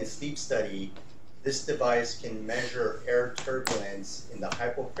they're getting a sleep study, this device can measure air turbulence in the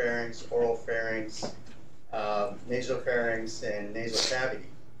hypopharynx, oropharynx, nasopharynx, and nasal cavity,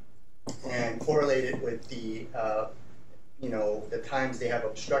 and correlate it with the the times they have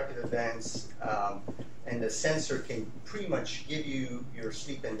obstructive events, and the sensor can pretty much give you your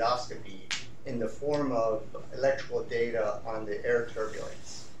sleep endoscopy in the form of electrical data on the air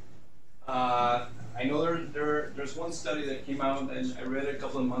turbulence. I know there's one study that came out, and I read it a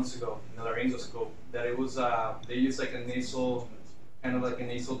couple of months ago in the laryngoscope, that it was they used like a nasal, kind of like a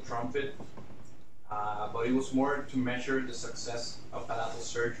nasal trumpet, but it was more to measure the success of palatal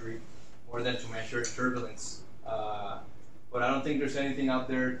surgery more than to measure turbulence. But I don't think there's anything out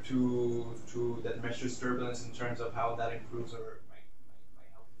there that measures turbulence in terms of how that improves or might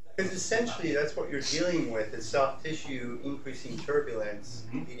help. Because essentially that's what you're dealing with, is soft tissue increasing turbulence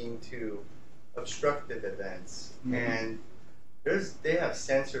leading to obstructive events. And they have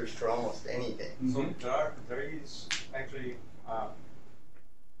sensors for almost anything. So there is actually a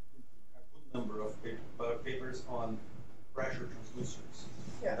good number of papers on pressure transducers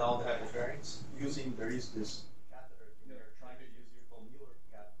down the hypopharynx using, there is this catheter they're trying to use here called Mueller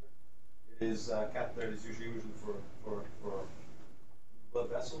catheter. It is a catheter that is usually for blood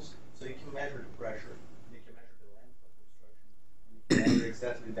vessels, so you can measure the pressure, you can measure the length of obstruction, and you can measure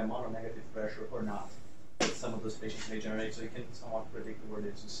exactly the amount of negative pressure or not that some of those patients may generate, so you can somewhat predict where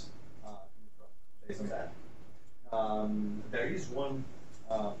this is based on that. There is one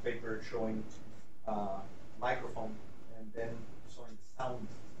paper showing microphone and then showing sound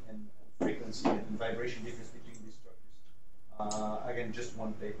and frequency and vibration difference between these structures. Again, just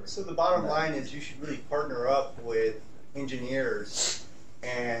one paper. So the bottom line is you should really partner up with engineers,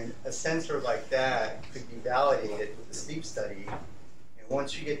 and a sensor like that could be validated with the sleep study. And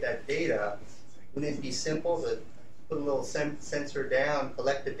once you get that data, wouldn't it be simple to put a little sensor down,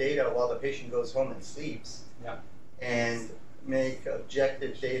 collect the data while the patient goes home and sleeps, and make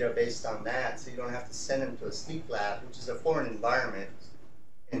objective data based on that, so you don't have to send them to a sleep lab, which is a foreign environment,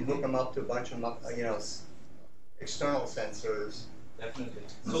 and hook them up to a bunch of external sensors. Definitely.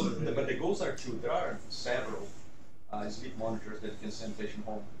 So, but the goals are two. There are several sleep monitors that can send patient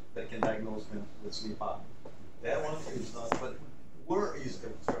home that can diagnose them with sleep apnea. That one is not. But where is the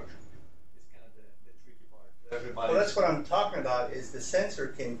obstruction? It's kind of the tricky part. Well, that's what I'm talking about. Is the sensor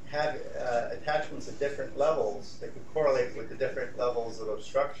can have attachments at different levels that could correlate with the different levels of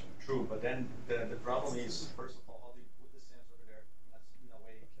obstruction. True, but then the problem is, first of all, how do you put the sensor there in a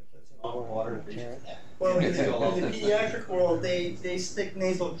way that's not water based? Well, in the pediatric world, they stick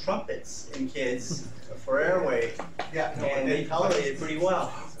nasal trumpets in kids for airway, and they tolerate it pretty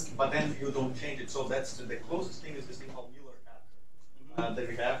well. But then you don't change it, so that's the closest thing is this thing called Mueller catheter that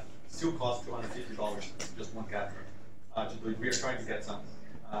we have. Still costs $250, just one catheter. To do it. We are trying to get some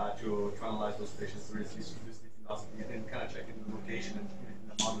to analyze those patients through this endoscopy and kind of check in the location and in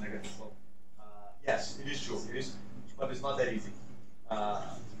the non-negative flow. this, but it's not that easy to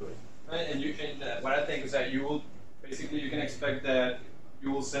do it. And what I think is that you can expect that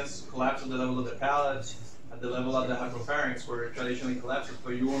you will sense collapse at the level of the palate, at the level of the hypopharynx, where it traditionally collapses,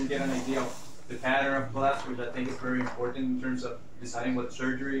 but you won't get an idea of the pattern of collapse, which I think is very important in terms of deciding what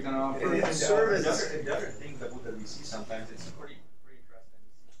surgery you're going to offer. And the other thing that we see sometimes, it's pretty interesting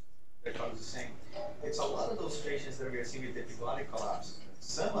to see. They're called the same. It's a lot of those patients that we are seeing with epiglottic collapse.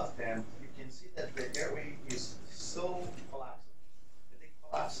 Some of them, you can see that the airway is so collapsed that they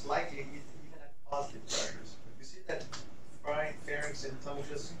collapse likely even at positive pressures. But you see that pharynx and tongue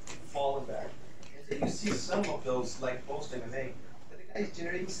just falling back. And then you see some of those, like post-MNA, that the guy is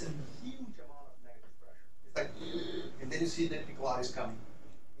generating some huge amount of negative pressure. It's like, and then you see the epiglottis coming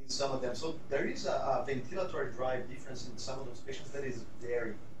in some of them. So there is a ventilatory drive difference in some of those patients that is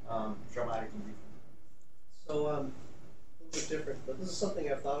very dramatically different. So, a little bit different, but this is something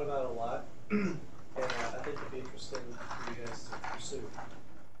I've thought about a lot, and I think it'd be interesting for you guys to pursue.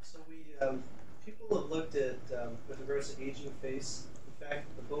 So people have looked at, with regards to aging face, the fact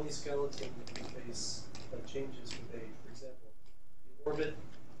that the bony skeleton of the face changes with age. For example, the orbit,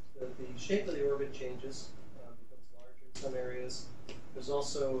 the shape of the orbit changes, becomes larger in some areas. There's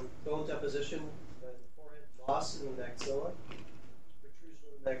also bone deposition in the forehead, loss in the maxilla, protrusion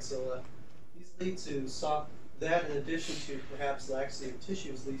of the maxilla. These lead to that in addition to perhaps laxity of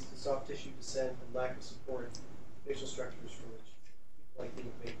tissues leads to soft tissue descent and lack of support in facial structures for which people like me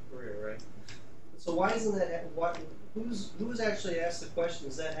make a career, right? So why isn't that, who's actually asked the question,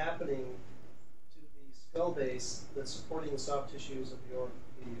 is that happening to the skull base that's supporting the soft tissues of the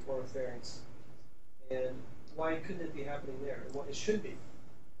oropharynx? And why couldn't it be happening there? And what it should be.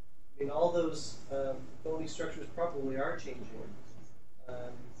 I mean, all those bony structures probably are changing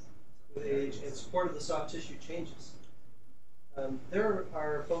with age, and support of the soft tissue changes. There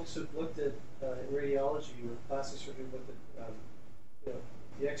are folks who've looked at, in radiology with plastic surgery, looked at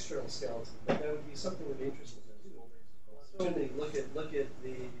the external skeleton, but that would be something that would be interesting to do. Certainly look at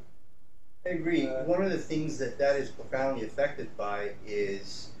the... I agree. One of the things that is profoundly affected by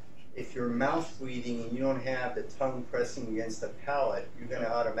is if you're mouth breathing and you don't have the tongue pressing against the palate, you're going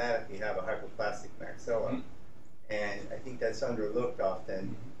to automatically have a hypoplastic maxilla. And I think that's underlooked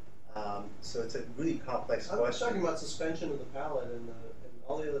often. So it's a really complex question. I was talking about suspension of the palate and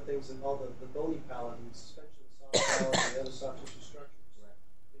all the other things, and all the bony palate and suspension of the soft palate and the other soft tissue structures. Right.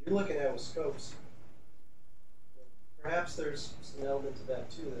 You're looking at with scopes. Perhaps there's an element to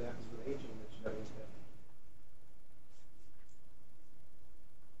that too that happens with aging that you never look at.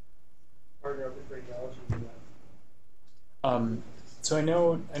 Partner up with radiology and that. So I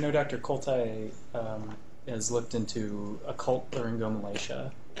know Dr. Koltai has looked into occult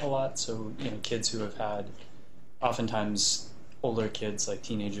laryngomalacia a lot. So kids who have had, oftentimes older kids like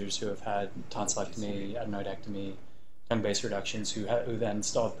teenagers who have had tonsillectomy, adenoidectomy, tongue base reductions, who then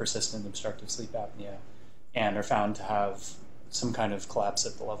still have persistent obstructive sleep apnea, and are found to have some kind of collapse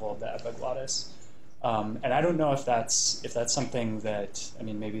at the level of the epiglottis. And I don't know if that's something that, I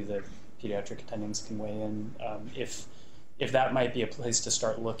mean, maybe the pediatric attendings can weigh in, if that might be a place to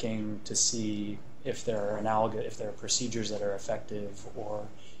start looking to see if there are procedures that are effective, or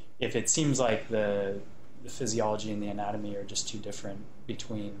if it seems like the physiology and the anatomy are just too different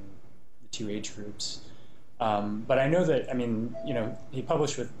between the two age groups. But I know that, I mean, he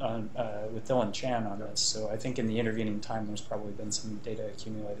published with Dylan Chan on this, so I think in the intervening time there's probably been some data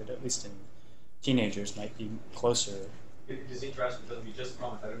accumulated, at least in teenagers, might be closer. It is interesting because we just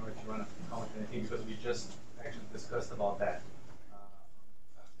commented, I don't know if you want to comment anything, because we just actually discussed about that.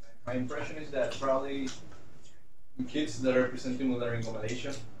 My impression is that probably in kids that are presenting with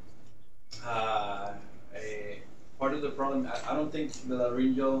laryngomalacia, part of the problem, I don't think the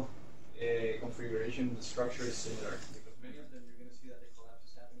laryngeal configuration, the structure is similar, because many of them you're going to see that the collapse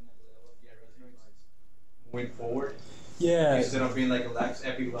is happening at the level of the arytenoids moving forward, instead of being like a lax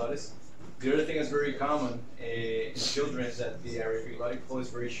epiglottis. The other thing that's very common in children is that the epiglottic fold is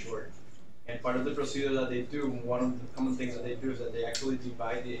very short. And part of the procedure that they do, one of the common things that they do is that they actually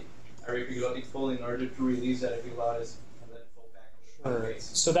divide the epiglottic fold in order to release that epiglottis and let it fall back on the face.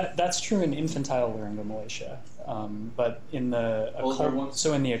 So that's true in infantile laryngomalacia, but in the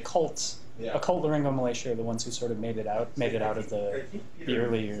occult, occult laryngomalacia are the ones who sort of made it out of the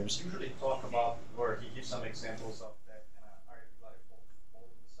early years. Usually talk about, or he gives some examples of that epiglottic fold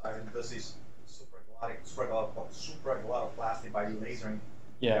inside, and this is supraglotoplasty by lasering.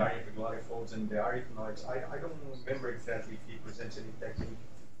 Yeah. The epiglottic folds and the arytenoids. I don't remember exactly if he presents any technique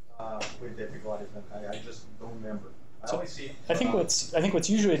with the epiglottis. I just don't remember. I think what's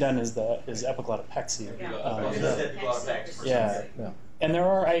usually done is epiglottopexy. And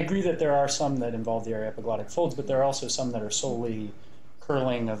I agree that there are some that involve the area epiglottic folds, but there are also some that are solely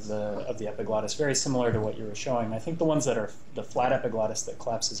curling of the epiglottis, very similar to what you were showing. I think the ones that are the flat epiglottis that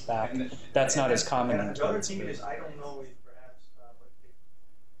collapses back, that's not as common in the other toads. thing is, I don't know if perhaps,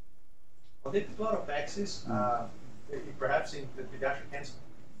 well, the epiglottopaxis, perhaps in the pediatric hands,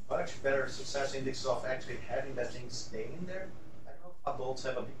 much better success index of actually having that thing staying there. I don't know if adults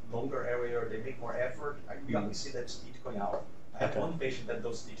have a bit longer area or they make more effort. We only see that stitch going out. I have one patient that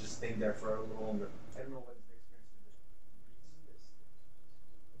those stitches staying there for a little longer. I don't know what the experience is.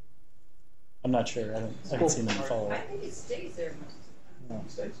 I'm not sure. I haven't seen them follow. I think it stays there most of the time.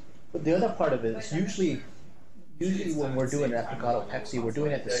 It stays. But the other part of it is usually when we're doing an epiglottopexy, we're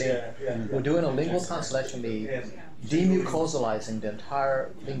doing it the same. We're doing a lingual tonsillectomy, demucosalizing the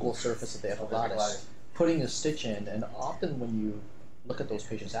entire lingual surface of the epiglottis, putting a stitch in, and often when you look at those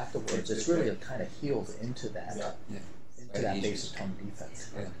patients afterwards, it's really kind of healed into that basic tongue defect.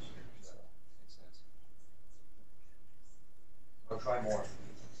 Yeah. I'll try more.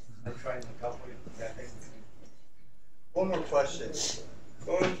 I'm trying to calculate that thing. One more question.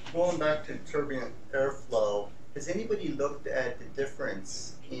 Going back to turbulent airflow, has anybody looked at the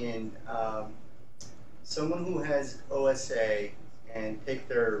difference in someone who has OSA and take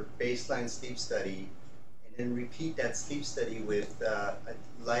their baseline sleep study and then repeat that sleep study with a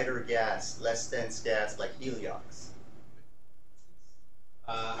lighter gas, less dense gas like Heliox?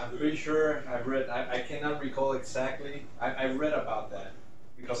 I'm pretty sure I've read, I cannot recall exactly, I've read about that.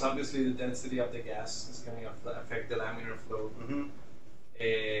 Because obviously the density of the gas is going to affect the laminar flow. Mm-hmm.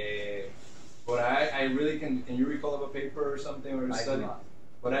 But I really can you recall of a paper or something or a study?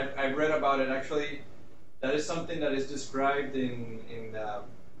 But I've read about it actually. That is something that is described in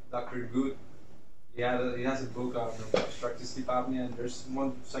Dr. Good. He has a book on obstructive sleep apnea, and there's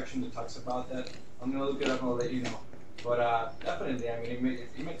one section that talks about that. I'm gonna look it up and I'll let you know. But definitely, I mean,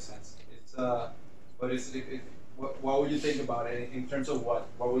 it makes sense. It's but what would you think about it in terms of what?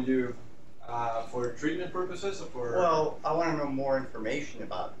 What would you for treatment purposes or for? Well, I want to know more information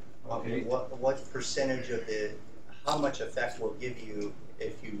about Okay. what percentage of how much effect will give you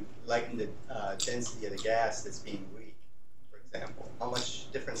if you lighten the density of the gas that's being breathed, for example. How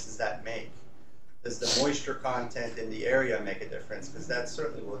much difference does that make? Does the moisture content in the area make a difference? Because that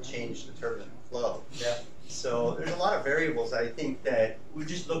certainly will change the turbulent flow. Yeah. So there's a lot of variables. I think that we're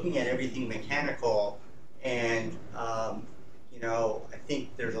just looking at everything mechanical, and I think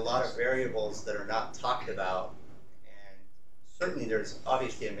there's a lot of variables that are not talked about. And certainly there's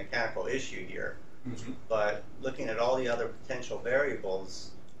obviously a mechanical issue here. Mm-hmm. But looking at all the other potential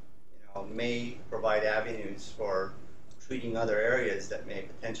variables, may provide avenues for treating other areas that may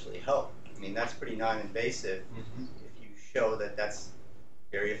potentially help. I mean, that's pretty non-invasive. Mm-hmm. If you show that that's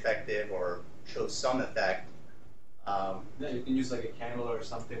very effective or shows some effect. Yeah, you can use like a cannula or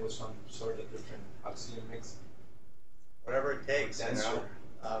something with some sort of different oxygen mix. Whatever it takes,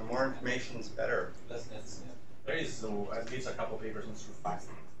 more information is better. Less dense. Yeah. There is at least a couple of papers on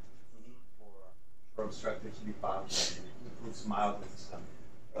surfactant for obstructive sleep apnea. It improves mildly some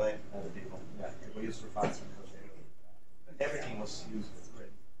Really? other people. Yeah, we use surfactant because everything was used. Great.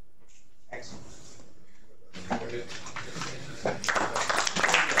 Excellent.